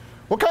flag.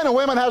 What kind of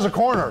woman has a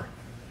corner?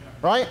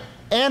 Right?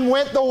 "And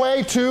went the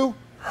way to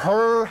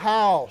her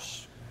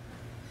house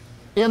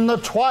in the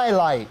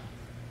twilight,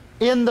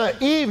 in the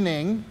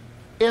evening,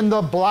 in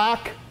the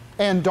black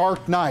and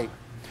dark night."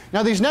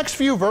 Now these next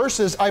few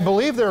verses, I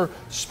believe they're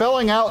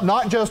spelling out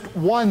not just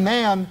one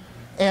man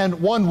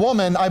and one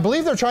woman. I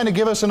believe they're trying to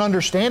give us an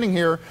understanding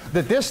here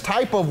that this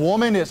type of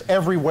woman is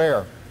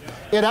everywhere.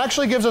 It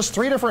actually gives us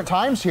 3 different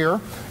times here,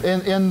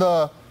 in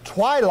the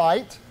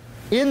twilight,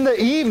 in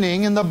the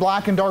evening, in the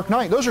black and dark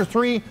night. Those are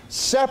 3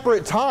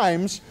 separate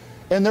times,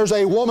 and there's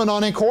a woman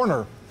on a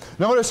corner.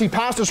 Notice he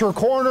passes her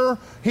corner,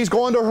 he's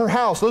going to her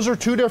house. Those are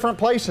 2 different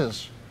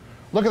places.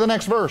 Look at the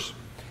next verse.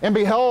 "And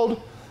behold,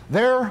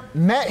 there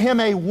met him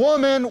a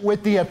woman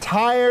with the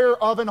attire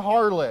of an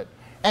harlot,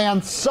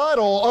 and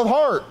subtle of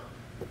heart.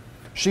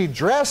 She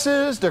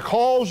dresses to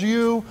cause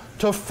you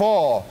to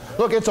fall."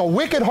 Look, it's a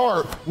wicked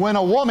heart when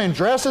a woman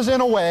dresses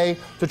in a way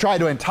to try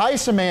to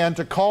entice a man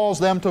to cause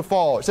them to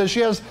fall. It says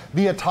she has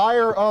the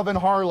attire of an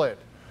harlot.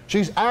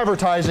 She's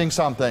advertising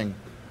something.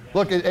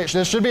 Look,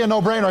 this should be a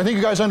no-brainer. I think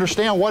you guys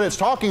understand what it's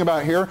talking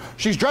about here.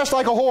 She's dressed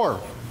like a whore.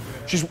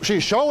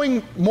 She's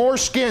showing more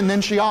skin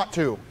than she ought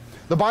to.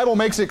 The Bible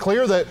makes it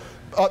clear that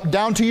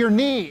down to your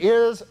knee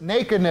is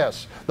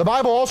nakedness. The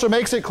Bible also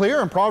makes it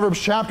clear in Proverbs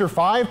chapter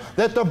 5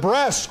 that the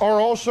breasts are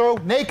also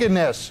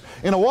nakedness.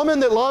 And a woman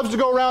that loves to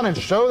go around and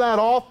show that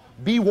off,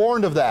 be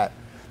warned of that.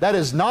 That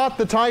is not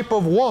the type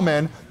of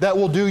woman that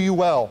will do you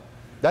well.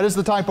 That is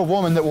the type of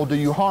woman that will do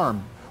you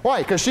harm. Why?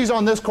 Because she's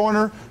on this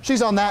corner,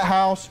 she's on that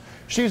house,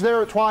 she's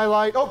there at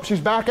twilight, oh, she's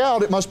back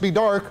out, it must be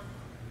dark.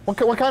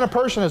 What kind of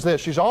person is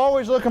this? She's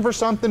always looking for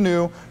something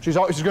new. She's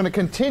going to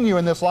continue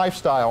in this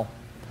lifestyle.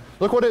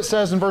 Look what it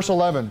says in verse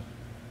 11.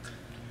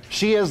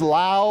 She is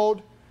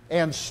loud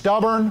and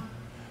stubborn.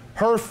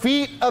 Her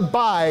feet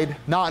abide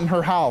not in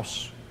her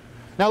house.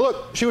 Now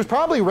look, she was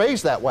probably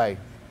raised that way.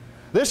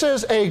 This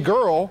is a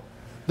girl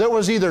that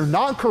was either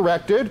not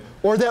corrected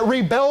or that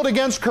rebelled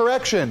against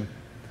correction.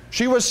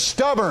 She was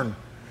stubborn,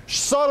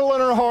 subtle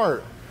in her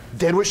heart,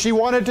 did what she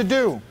wanted to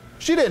do.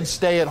 She didn't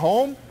stay at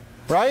home,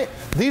 right?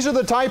 These are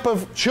the type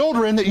of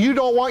children that you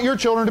don't want your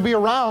children to be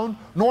around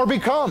nor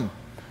become.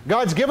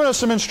 God's given us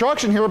some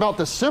instruction here about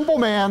the simple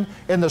man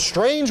and the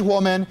strange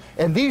woman,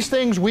 and these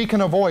things we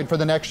can avoid for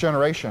the next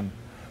generation.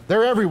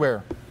 They're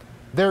everywhere.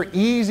 They're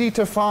easy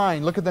to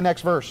find. Look at the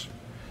next verse.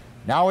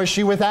 Now is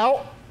she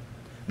without,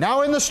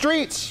 now in the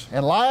streets,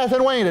 and lieth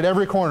and wane at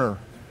every corner.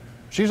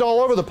 She's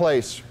all over the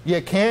place.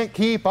 You can't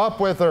keep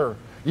up with her.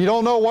 You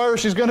don't know where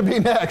she's going to be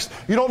next.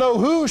 You don't know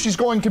who she's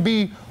going to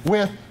be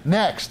with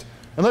next.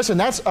 And listen,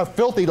 that's a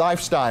filthy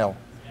lifestyle.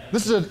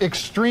 This is an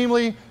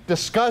extremely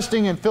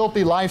disgusting and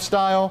filthy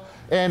lifestyle.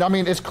 And I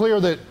mean, it's clear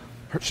that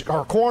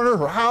her corner,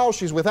 her house,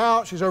 she's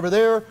without, she's over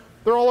there.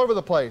 They're all over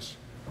the place.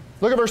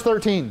 Look at verse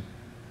 13.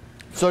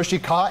 So she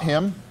caught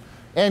him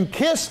and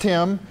kissed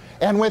him,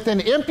 and with an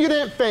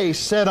impudent face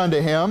said unto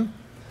him.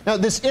 Now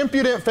this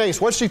impudent face,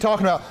 what's she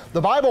talking about?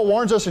 The Bible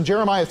warns us in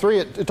Jeremiah 3,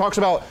 it talks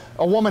about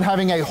a woman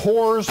having a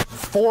whore's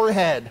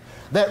forehead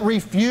that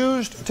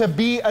refused to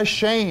be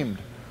ashamed.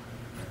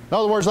 In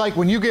other words, like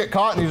when you get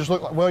caught and you just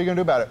look like, what are you going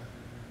to do about it?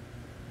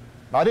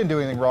 I didn't do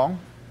anything wrong.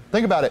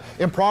 Think about it.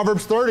 In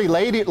Proverbs 30,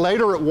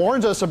 later it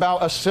warns us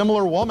about a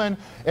similar woman,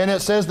 and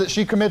it says that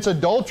she commits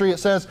adultery. It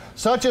says,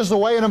 such is the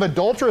way of an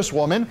adulterous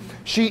woman.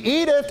 She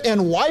eateth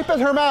and wipeth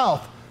her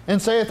mouth,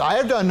 and saith, I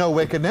have done no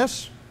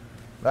wickedness.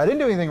 I didn't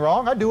do anything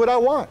wrong. I do what I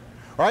want.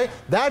 Right?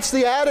 That's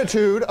the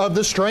attitude of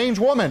the strange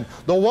woman.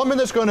 The woman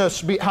that's going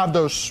to have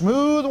those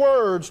smooth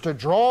words to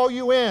draw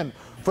you in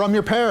from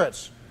your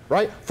parents,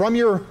 right? From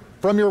your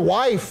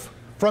wife,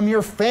 from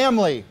your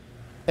family,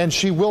 and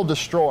she will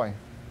destroy.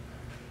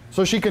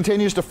 So she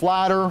continues to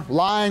flatter,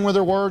 lying with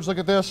her words, look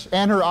at this,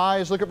 and her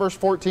eyes, look at verse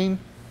 14.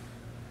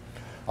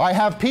 I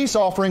have peace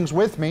offerings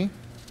with me.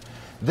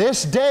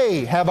 This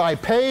day have I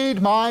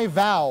paid my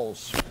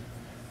vows.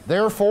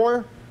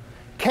 Therefore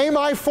came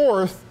I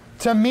forth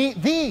to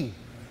meet thee,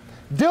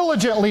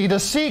 diligently to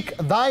seek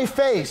thy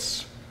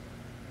face,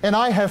 and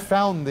I have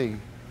found thee.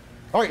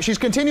 All right, she's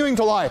continuing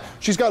to lie.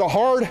 She's got a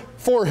hard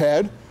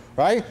forehead,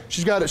 right?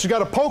 She's got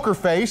a poker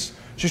face.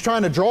 She's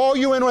trying to draw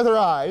you in with her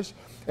eyes.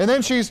 And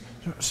then she's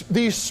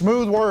these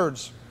smooth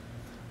words.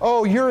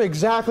 Oh, you're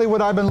exactly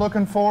what I've been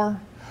looking for.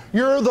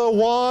 You're the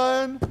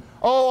one.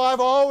 Oh, I've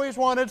always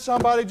wanted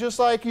somebody just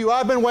like you.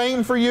 I've been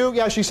waiting for you.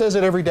 Yeah, she says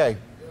it every day.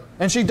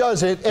 And she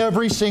does it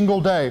every single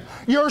day.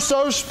 You're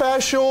so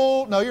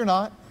special. No, you're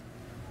not.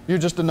 You're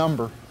just a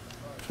number.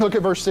 Look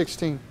at verse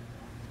 16.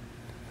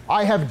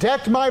 I have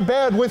decked my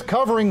bed with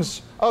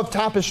coverings of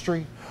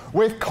tapestry,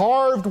 with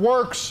carved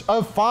works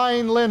of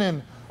fine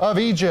linen of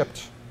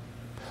Egypt.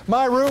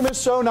 My room is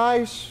so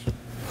nice.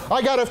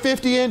 I got a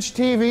 50-inch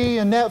TV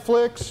and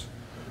Netflix.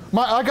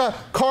 I got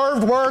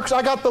carved works.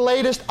 I got the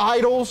latest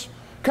idols.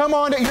 Come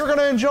on, you're going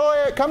to enjoy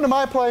it. Come to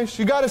my place.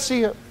 You got to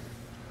see it.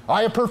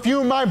 I have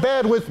perfumed my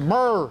bed with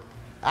myrrh,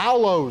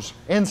 aloes,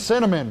 and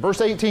cinnamon. Verse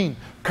 18.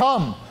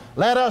 Come,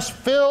 let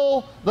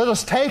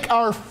us take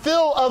our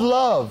fill of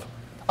love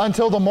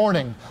until the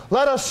morning.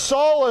 Let us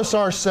solace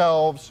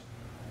ourselves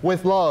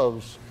with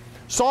loves.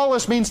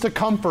 Solace means to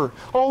comfort.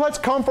 Oh, let's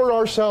comfort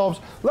ourselves.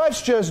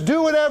 Let's just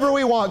do whatever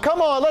we want.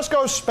 Come on, let's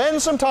go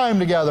spend some time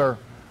together.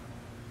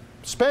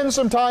 Spend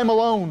some time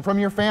alone from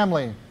your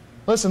family.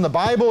 Listen, the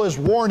Bible is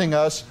warning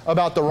us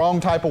about the wrong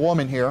type of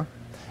woman here.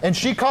 And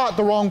she caught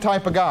the wrong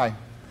type of guy.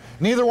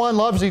 Neither one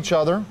loves each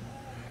other.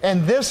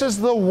 And this is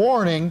the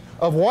warning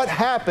of what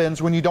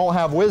happens when you don't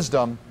have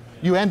wisdom.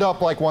 You end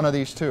up like one of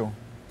these two.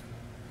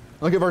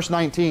 Look at verse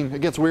 19.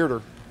 It gets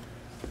weirder.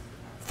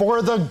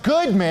 For the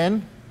good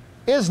man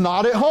is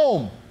not at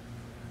home.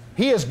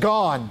 He is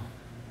gone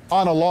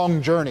on a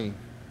long journey.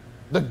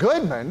 The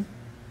goodman?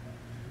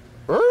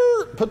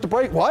 Put the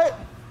brake. What?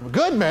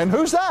 Goodman?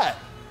 Who's that?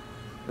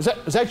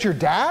 Is that your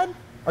dad?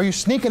 Are you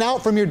sneaking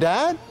out from your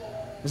dad?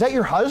 Is that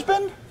your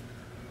husband?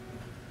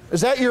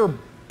 Is that your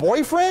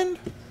boyfriend?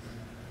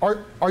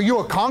 Are you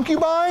a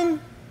concubine?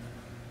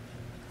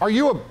 Are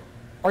you a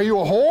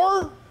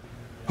whore?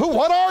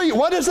 What are you?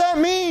 What does that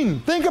mean?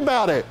 Think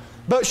about it.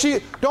 But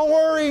don't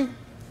worry.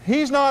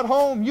 He's not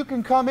home. You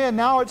can come in.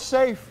 Now it's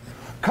safe.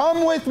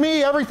 Come with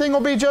me. Everything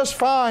will be just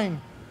fine.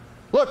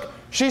 Look,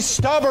 she's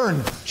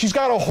stubborn. She's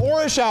got a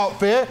whorish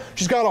outfit.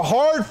 She's got a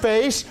hard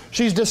face.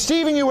 She's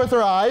deceiving you with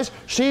her eyes.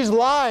 She's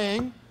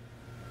lying.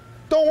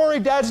 Don't worry,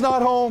 Dad's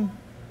not home.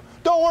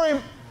 Don't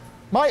worry,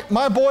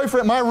 my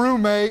boyfriend, my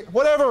roommate,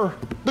 whatever.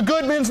 The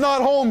good man's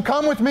not home.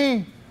 Come with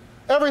me.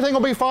 Everything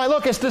will be fine.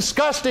 Look, it's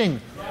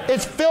disgusting.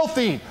 It's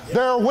filthy.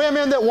 There are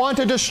women that want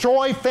to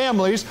destroy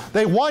families.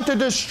 They want to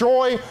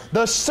destroy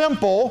the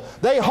simple.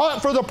 They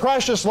hunt for the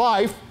precious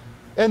life,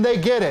 and they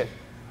get it.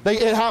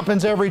 It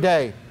happens every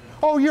day.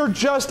 Oh, you're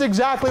just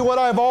exactly what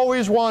I've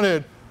always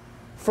wanted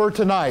for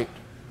tonight.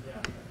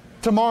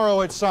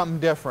 Tomorrow it's something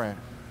different.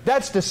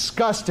 That's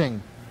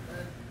disgusting.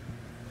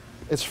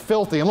 It's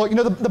filthy. And look,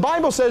 the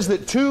Bible says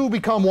that two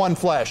become one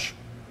flesh.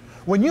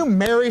 When you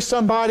marry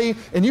somebody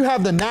and you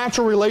have the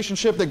natural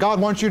relationship that God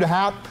wants you to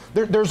have,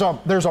 there's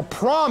a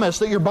promise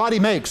that your body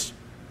makes.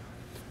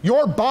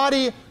 Your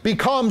body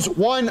becomes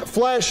one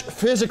flesh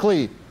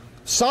physically.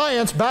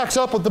 Science backs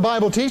up what the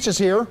Bible teaches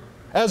here,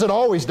 as it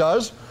always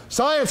does.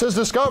 Science has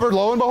discovered,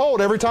 lo and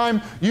behold, every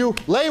time you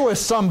lay with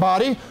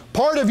somebody,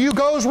 part of you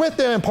goes with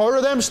them and part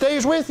of them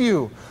stays with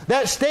you.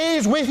 That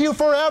stays with you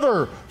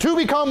forever. Two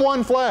become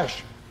one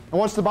flesh. And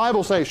what's the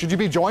Bible say? Should you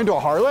be joined to a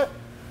harlot?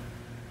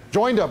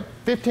 Joined to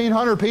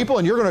 1,500 people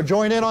and you're going to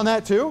join in on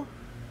that too?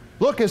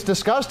 Look, it's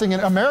disgusting,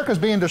 and America's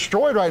being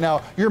destroyed right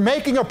now. You're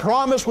making a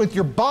promise with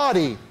your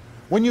body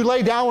when you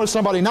lay down with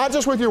somebody, not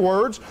just with your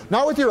words,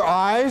 not with your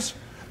eyes,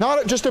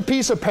 not just a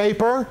piece of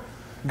paper.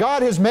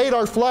 God has made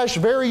our flesh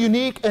very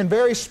unique and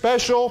very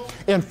special,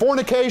 and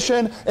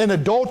fornication and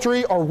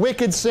adultery are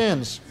wicked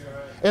sins.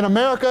 In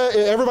America,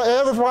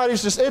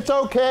 everybody's just, it's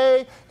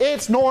okay,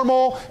 it's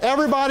normal,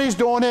 everybody's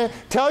doing it.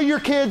 Tell your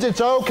kids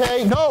it's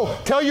okay. No,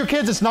 tell your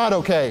kids it's not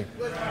okay.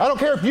 I don't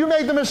care if you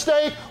made the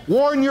mistake,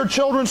 warn your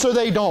children so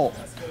they don't.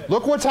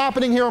 Look what's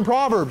happening here in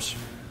Proverbs.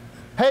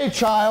 Hey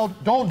child,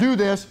 don't do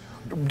this.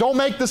 Don't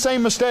make the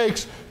same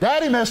mistakes.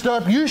 Daddy messed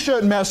up, you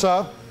shouldn't mess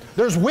up.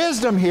 There's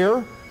wisdom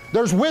here.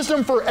 There's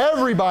wisdom for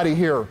everybody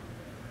here.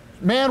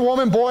 Man,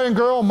 woman, boy and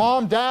girl,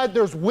 mom, dad,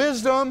 there's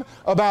wisdom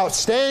about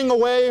staying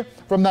away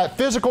from that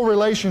physical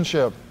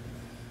relationship.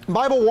 The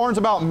Bible warns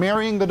about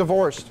marrying the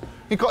divorced.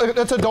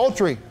 That's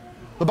adultery.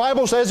 The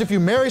Bible says if you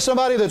marry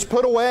somebody that's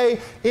put away,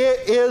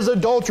 it is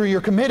adultery.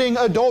 You're committing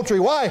adultery.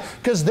 Why?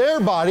 Because their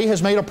body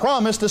has made a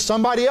promise to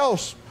somebody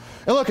else.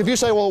 And look, if you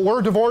say, well,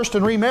 we're divorced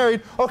and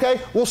remarried, okay,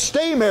 well,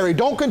 stay married.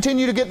 Don't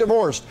continue to get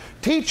divorced.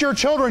 Teach your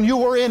children you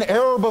were in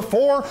error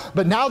before,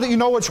 but now that you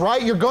know what's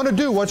right, you're going to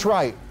do what's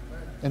right.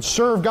 And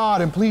serve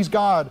God and please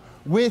God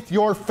with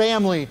your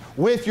family,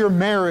 with your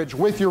marriage,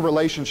 with your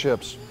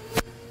relationships.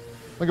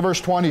 Look at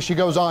verse 20. She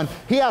goes on,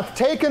 he hath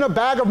taken a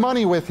bag of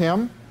money with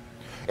him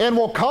and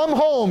will come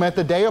home at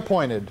the day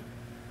appointed.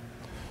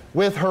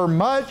 With her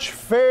much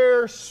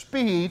fair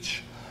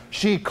speech,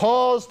 she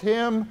caused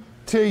him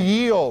to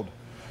yield.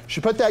 She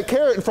put that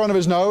carrot in front of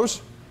his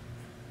nose.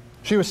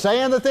 She was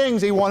saying the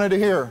things he wanted to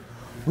hear.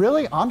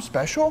 Really? I'm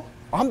special?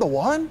 I'm the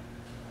one?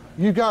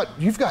 You've got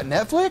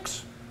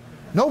Netflix?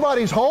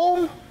 Nobody's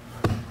home?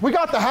 We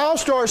got the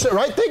house to ourselves,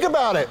 right? Think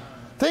about it.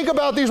 Think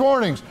about these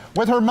warnings.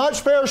 With her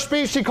much fair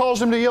speech, she calls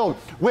him to yield.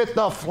 With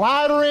the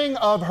flattering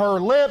of her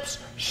lips,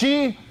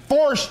 she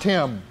forced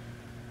him.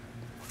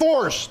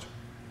 Forced.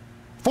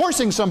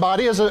 Forcing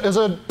somebody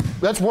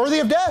that's worthy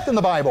of death in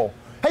the Bible.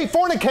 Hey,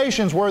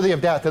 fornication's worthy of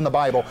death in the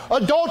Bible.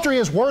 Adultery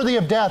is worthy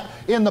of death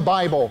in the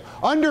Bible.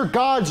 Under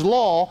God's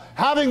law,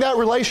 having that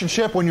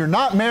relationship when you're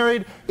not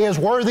married is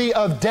worthy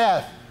of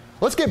death.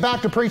 Let's get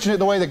back to preaching it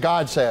the way that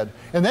God said.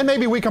 And then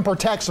maybe we can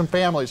protect some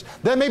families.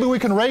 Then maybe we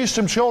can raise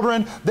some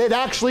children that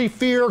actually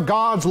fear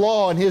God's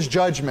law and His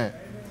judgment.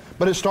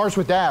 But it starts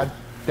with Dad.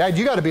 Dad,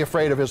 you got to be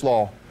afraid of His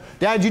law.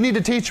 Dad, you need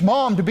to teach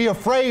Mom to be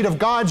afraid of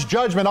God's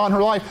judgment on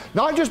her life.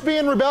 Not just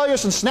being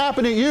rebellious and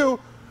snapping at you.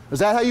 Is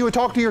that how you would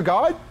talk to your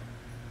God?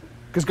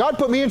 Because God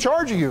put me in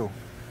charge of you.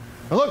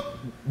 And look,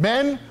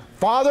 men,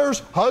 fathers,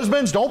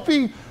 husbands, don't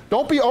be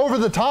over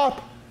the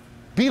top.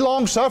 Be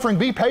long-suffering,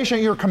 be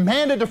patient. You're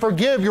commanded to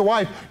forgive your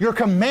wife. You're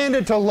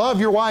commanded to love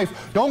your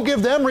wife. Don't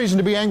give them reason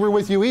to be angry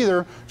with you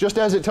either, just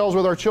as it tells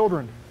with our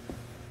children.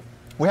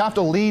 We have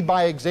to lead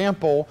by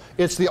example.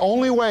 It's the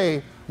only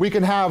way we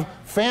can have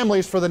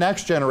families for the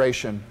next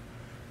generation.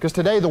 Because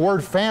today the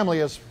word family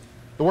is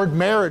the word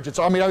marriage. It's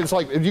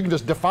like you can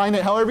just define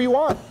it however you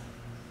want.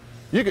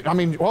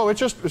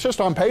 It's just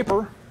on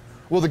paper.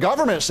 Well, the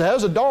government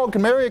says a dog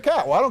can marry a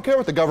cat. Well, I don't care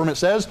what the government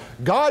says.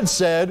 God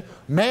said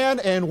man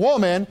and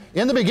woman,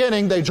 in the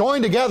beginning, they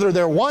joined together.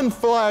 They're one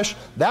flesh.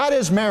 That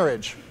is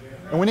marriage.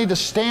 And we need to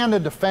stand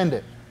and defend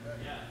it.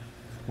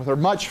 With her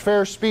much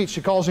fair speech,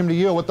 she calls him to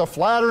yield. With the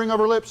flattering of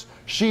her lips,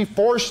 she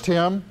forced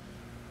him.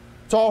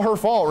 It's all her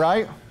fault,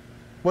 right?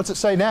 What's it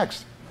say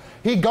next?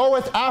 He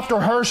goeth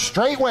after her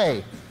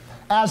straightway,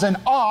 as an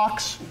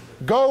ox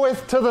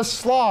goeth to the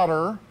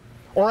slaughter,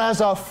 or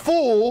as a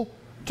fool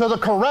to the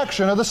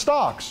correction of the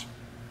stocks.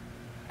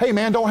 Hey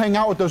man, don't hang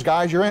out with those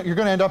guys. You're going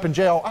to end up in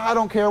jail. I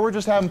don't care. We're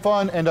just having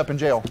fun. End up in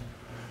jail.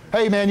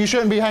 Hey man, you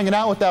shouldn't be hanging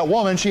out with that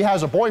woman. She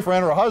has a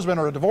boyfriend or a husband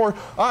or a divorce.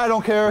 I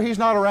don't care. He's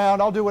not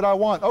around. I'll do what I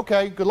want.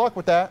 Okay, good luck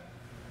with that.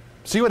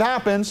 See what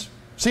happens.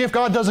 See if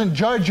God doesn't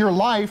judge your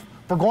life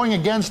for going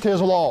against His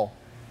law.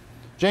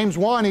 James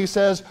 1, he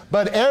says,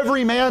 but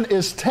every man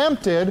is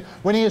tempted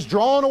when he is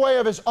drawn away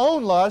of his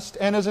own lust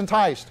and is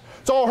enticed.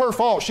 It's all her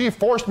fault. She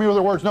forced me with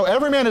her words. No,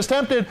 every man is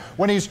tempted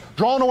when he's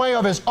drawn away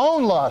of his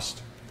own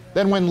lust.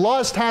 Then when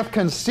lust hath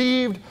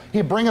conceived,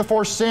 he bringeth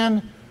forth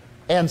sin,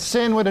 and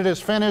sin, when it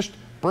is finished,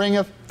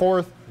 bringeth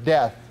forth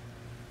death.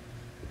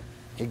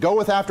 He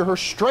goeth after her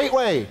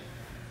straightway,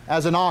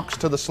 as an ox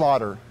to the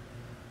slaughter.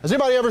 Has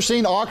anybody ever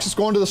seen oxes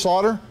going to the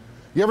slaughter?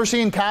 You ever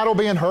seen cattle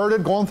being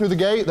herded, going through the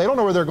gate? They don't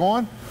know where they're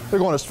going. They're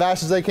going as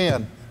fast as they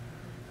can.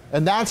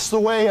 And that's the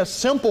way a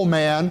simple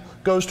man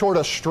goes toward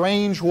a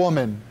strange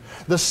woman.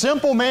 The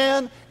simple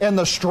man and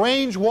the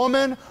strange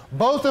woman,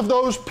 both of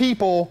those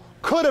people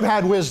could have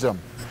had wisdom.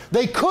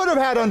 They could have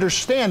had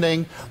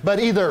understanding, but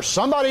either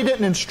somebody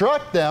didn't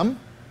instruct them,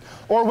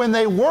 or when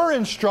they were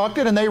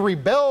instructed and they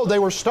rebelled, they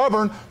were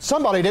stubborn,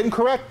 somebody didn't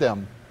correct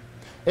them.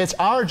 It's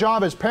our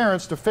job as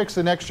parents to fix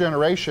the next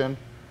generation,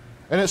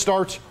 and it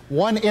starts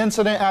one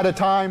incident at a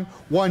time,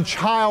 one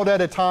child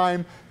at a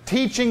time,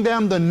 teaching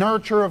them the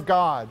nurture of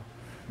God.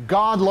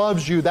 God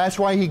loves you. That's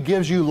why He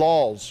gives you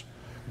laws.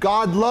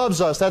 God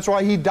loves us. That's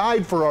why He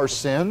died for our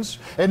sins.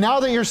 And now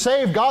that you're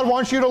saved, God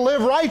wants you to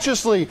live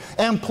righteously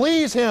and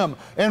please Him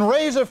and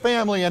raise a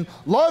family and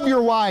love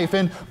your wife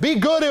and be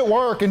good at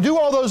work and do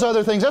all those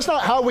other things. That's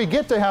not how we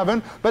get to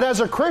heaven. But as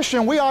a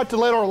Christian, we ought to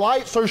let our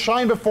light so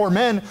shine before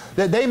men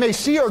that they may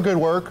see our good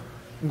work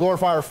and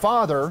glorify our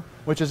Father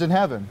which is in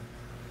heaven.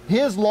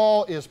 His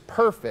law is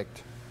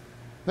perfect.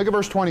 Look at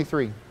verse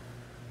 23.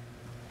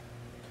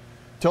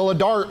 Till a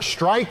dart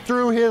strike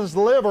through his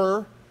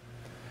liver,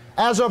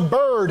 as a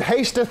bird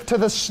hasteth to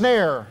the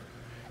snare,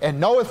 and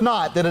knoweth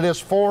not that it is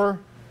for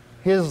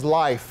his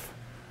life.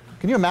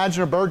 Can you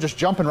imagine a bird just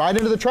jumping right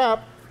into the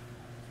trap?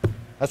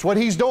 That's what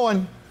he's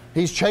doing.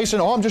 He's chasing,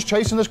 oh, I'm just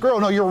chasing this girl.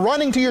 No, you're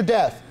running to your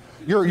death.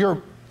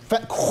 You're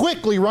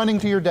quickly running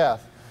to your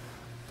death.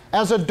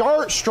 As a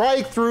dart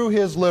strike through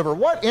his liver.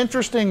 What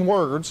interesting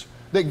words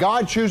that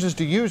God chooses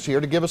to use here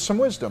to give us some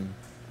wisdom.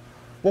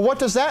 Well, what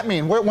does that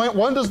mean?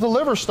 When does the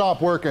liver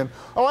stop working?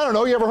 Oh, I don't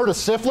know. You ever heard of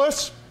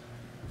syphilis?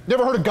 You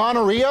ever heard of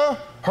gonorrhea,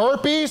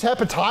 herpes,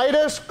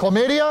 hepatitis,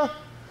 chlamydia,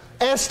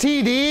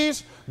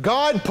 STDs?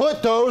 God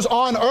put those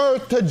on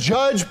earth to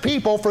judge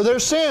people for their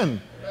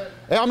sin.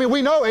 I mean,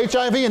 we know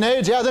HIV and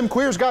AIDS, yeah, them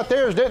queers got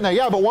theirs, didn't they?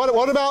 Yeah, but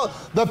what about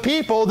the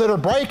people that are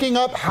breaking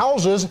up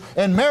houses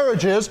and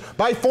marriages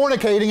by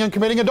fornicating and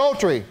committing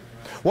adultery?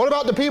 What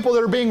about the people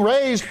that are being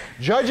raised,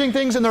 judging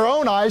things in their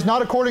own eyes,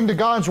 not according to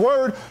God's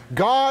Word?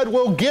 God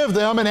will give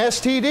them an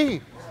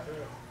STD.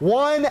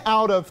 1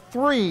 out of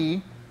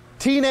 3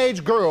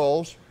 teenage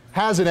girls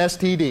has an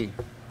STD.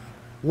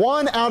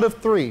 1 out of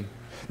 3.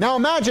 Now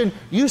imagine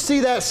you see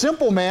that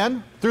simple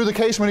man through the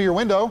casement of your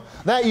window,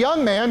 that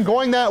young man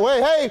going that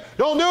way, hey,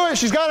 don't do it,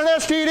 she's got an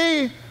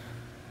STD,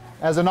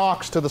 as an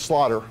ox to the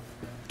slaughter,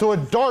 to a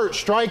dart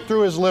strike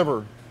through his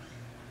liver,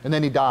 and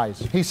then he dies.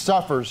 He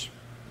suffers.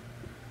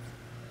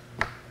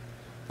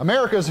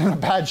 America's in a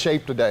bad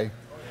shape today.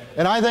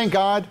 And I thank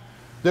God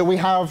that we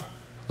have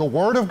the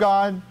Word of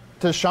God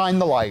to shine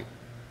the light.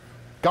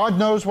 God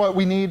knows what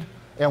we need,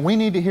 and we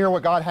need to hear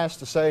what God has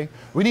to say.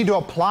 We need to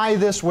apply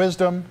this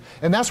wisdom.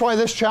 And that's why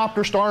this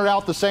chapter started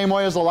out the same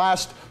way as the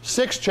last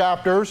 6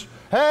 chapters.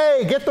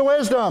 Hey, get the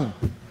wisdom.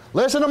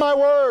 Listen to my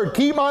word.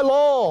 Keep my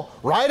law.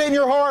 Write it in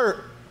your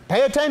heart.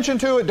 Pay attention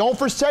to it. Don't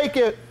forsake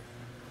it.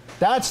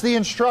 That's the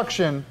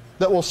instruction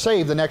that will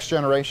save the next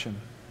generation.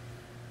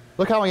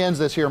 Look how he ends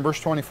this here in verse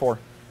 24.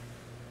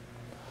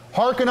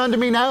 Hearken unto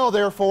me now,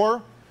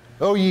 therefore,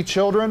 O ye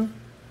children,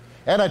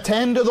 and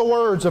attend to the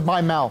words of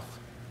my mouth.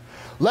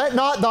 Let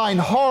not thine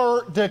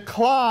heart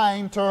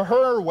decline to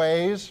her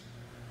ways.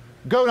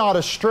 Go not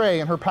astray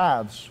in her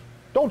paths.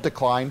 Don't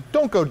decline.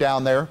 Don't go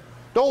down there.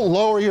 Don't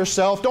lower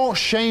yourself. Don't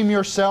shame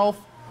yourself.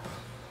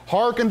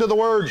 Hearken to the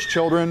words,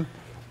 children.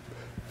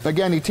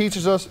 Again, he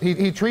teaches us,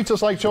 he treats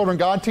us like children.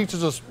 God treats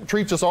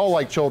us all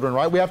like children,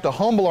 right? We have to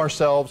humble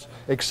ourselves,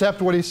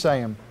 accept what he's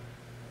saying.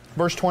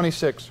 Verse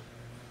 26.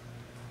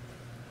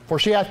 For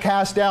she hath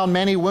cast down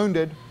many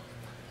wounded,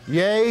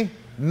 yea,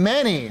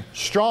 many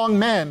strong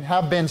men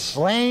have been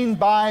slain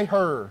by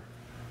her.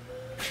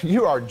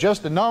 You are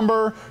just a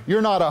number.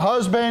 You're not a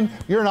husband.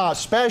 You're not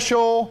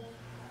special.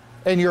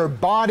 And your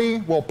body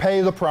will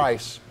pay the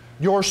price.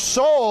 Your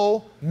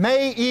soul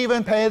may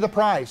even pay the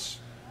price.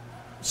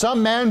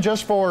 Some men,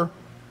 just for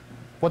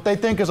what they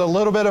think is a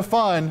little bit of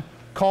fun,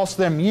 cost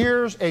them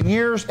years and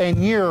years and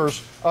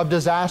years of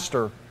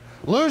disaster.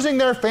 Losing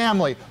their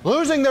family,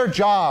 losing their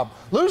job,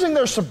 losing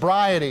their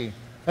sobriety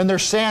and their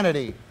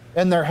sanity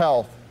and their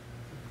health.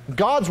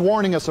 God's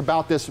warning us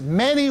about this.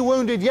 Many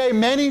wounded, yea,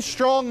 many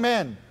strong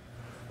men.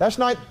 That's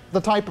not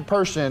the type of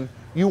person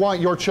you want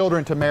your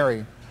children to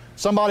marry.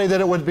 Somebody that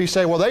it would be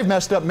say, well, they've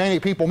messed up many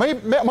people. Maybe,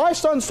 my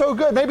son's so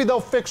good, maybe they'll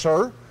fix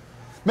her.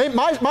 Maybe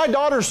my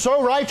daughter's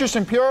so righteous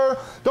and pure.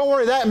 Don't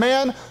worry, that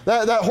man,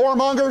 that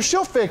whoremonger,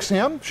 she'll fix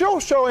him. She'll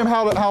show him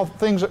how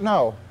things...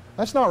 No,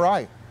 that's not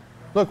right.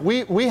 Look,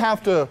 we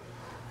have to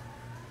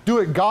do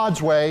it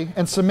God's way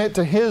and submit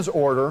to His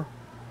order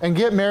and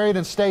get married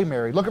and stay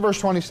married. Look at verse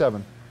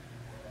 27.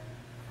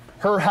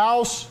 Her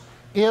house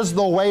is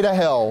the way to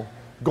hell,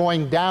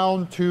 going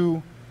down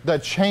to the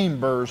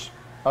chambers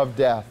of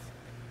death.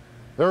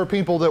 There are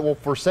people that will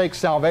forsake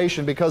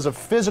salvation because of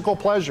physical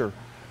pleasure.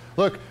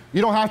 Look,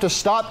 you don't have to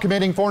stop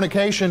committing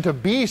fornication to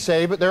be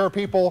saved, but there are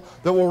people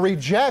that will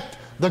reject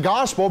the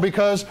gospel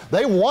because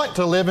they want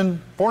to live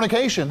in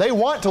fornication. They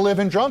want to live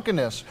in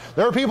drunkenness.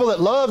 There are people that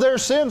love their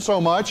sin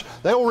so much,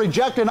 they will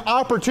reject an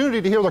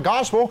opportunity to hear the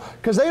gospel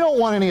because they don't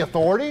want any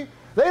authority.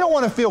 They don't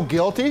want to feel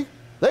guilty.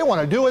 They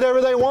want to do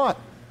whatever they want.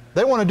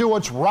 They want to do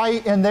what's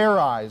right in their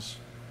eyes.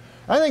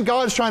 I think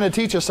God's trying to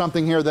teach us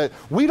something here, that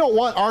we don't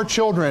want our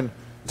children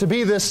to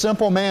be this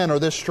simple man or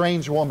this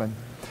strange woman.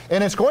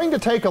 And it's going to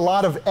take a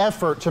lot of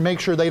effort to make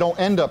sure they don't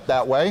end up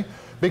that way,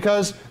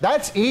 because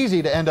that's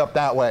easy to end up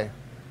that way.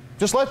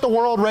 Just let the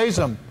world raise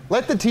them.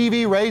 Let the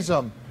TV raise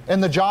them,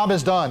 and the job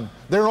is done.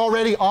 They're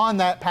already on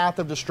that path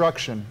of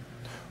destruction.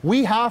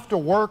 We have to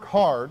work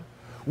hard.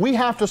 We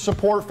have to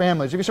support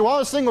families. If you say, well,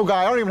 I'm a single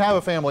guy, I don't even have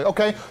a family.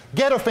 Okay,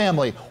 get a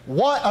family.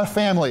 Want a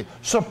family.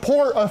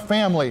 Support a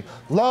family.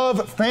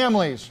 Love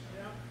families.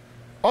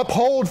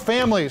 Uphold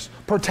families.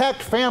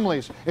 Protect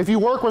families. If you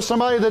work with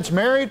somebody that's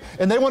married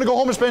and they want to go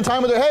home and spend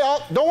time with their, hey,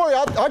 don't worry,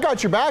 I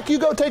got your back. You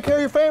go take care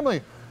of your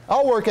family.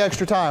 I'll work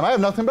extra time. I have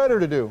nothing better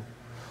to do.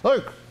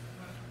 Look,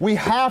 we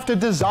have to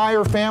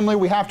desire family.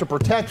 We have to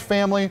protect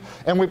family.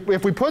 And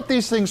if we put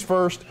these things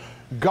first,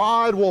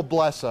 God will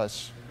bless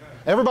us.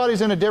 Everybody's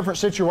in a different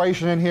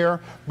situation in here,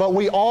 but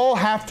we all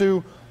have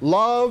to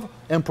love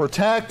and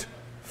protect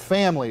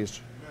families.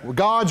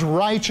 God's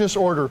righteous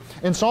order.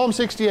 In Psalm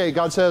 68,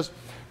 God says,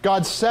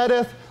 God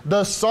setteth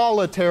the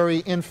solitary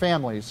in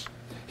families.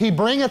 He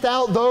bringeth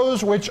out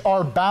those which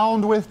are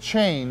bound with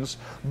chains,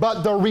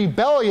 but the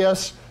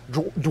rebellious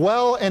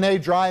dwell in a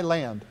dry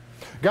land.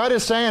 God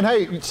is saying,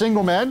 hey,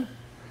 single men,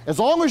 as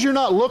long as you're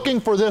not looking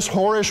for this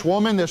whorish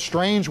woman, this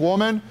strange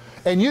woman,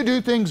 and you do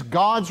things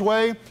God's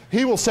way,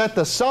 He will set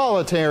the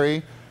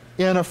solitary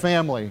in a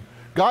family.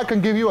 God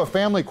can give you a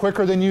family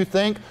quicker than you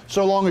think,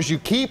 so long as you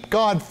keep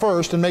God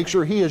first and make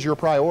sure He is your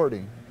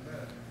priority.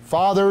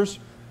 Fathers,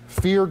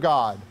 fear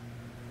God.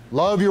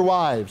 Love your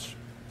wives.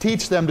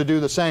 Teach them to do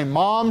the same.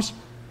 Moms,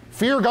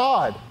 fear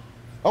God.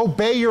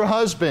 Obey your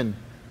husband.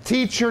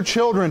 Teach your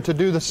children to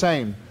do the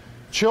same.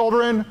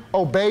 Children,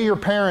 obey your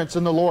parents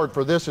in the Lord,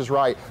 for this is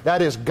right.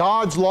 That is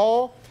God's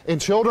law.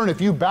 And children,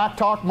 if you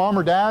backtalk mom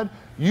or dad,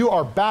 you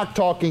are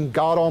backtalking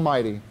God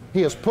Almighty.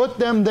 He has put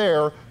them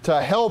there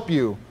to help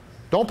you.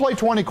 Don't play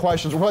 20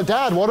 questions. Well,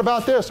 Dad, what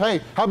about this? Hey,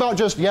 how about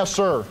just, yes,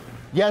 sir.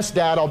 Yes,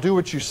 Dad, I'll do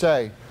what you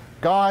say.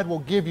 God will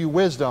give you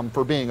wisdom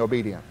for being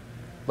obedient.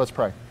 Let's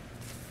pray.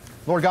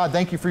 Lord God,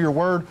 thank you for your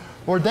word.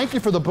 Lord, thank you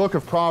for the book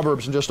of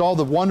Proverbs and just all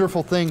the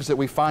wonderful things that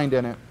we find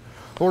in it.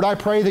 Lord, I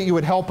pray that you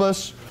would help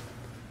us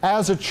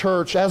as a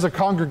church, as a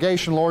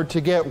congregation, Lord,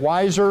 to get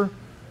wiser,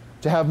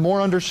 to have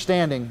more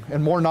understanding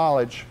and more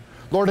knowledge.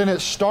 Lord, and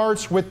it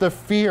starts with the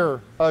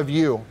fear of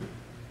you.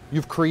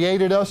 You've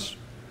created us.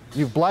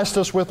 You've blessed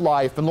us with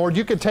life. And Lord,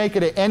 you could take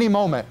it at any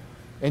moment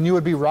and you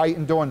would be right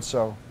in doing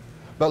so.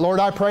 But Lord,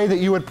 I pray that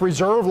you would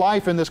preserve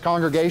life in this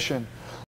congregation.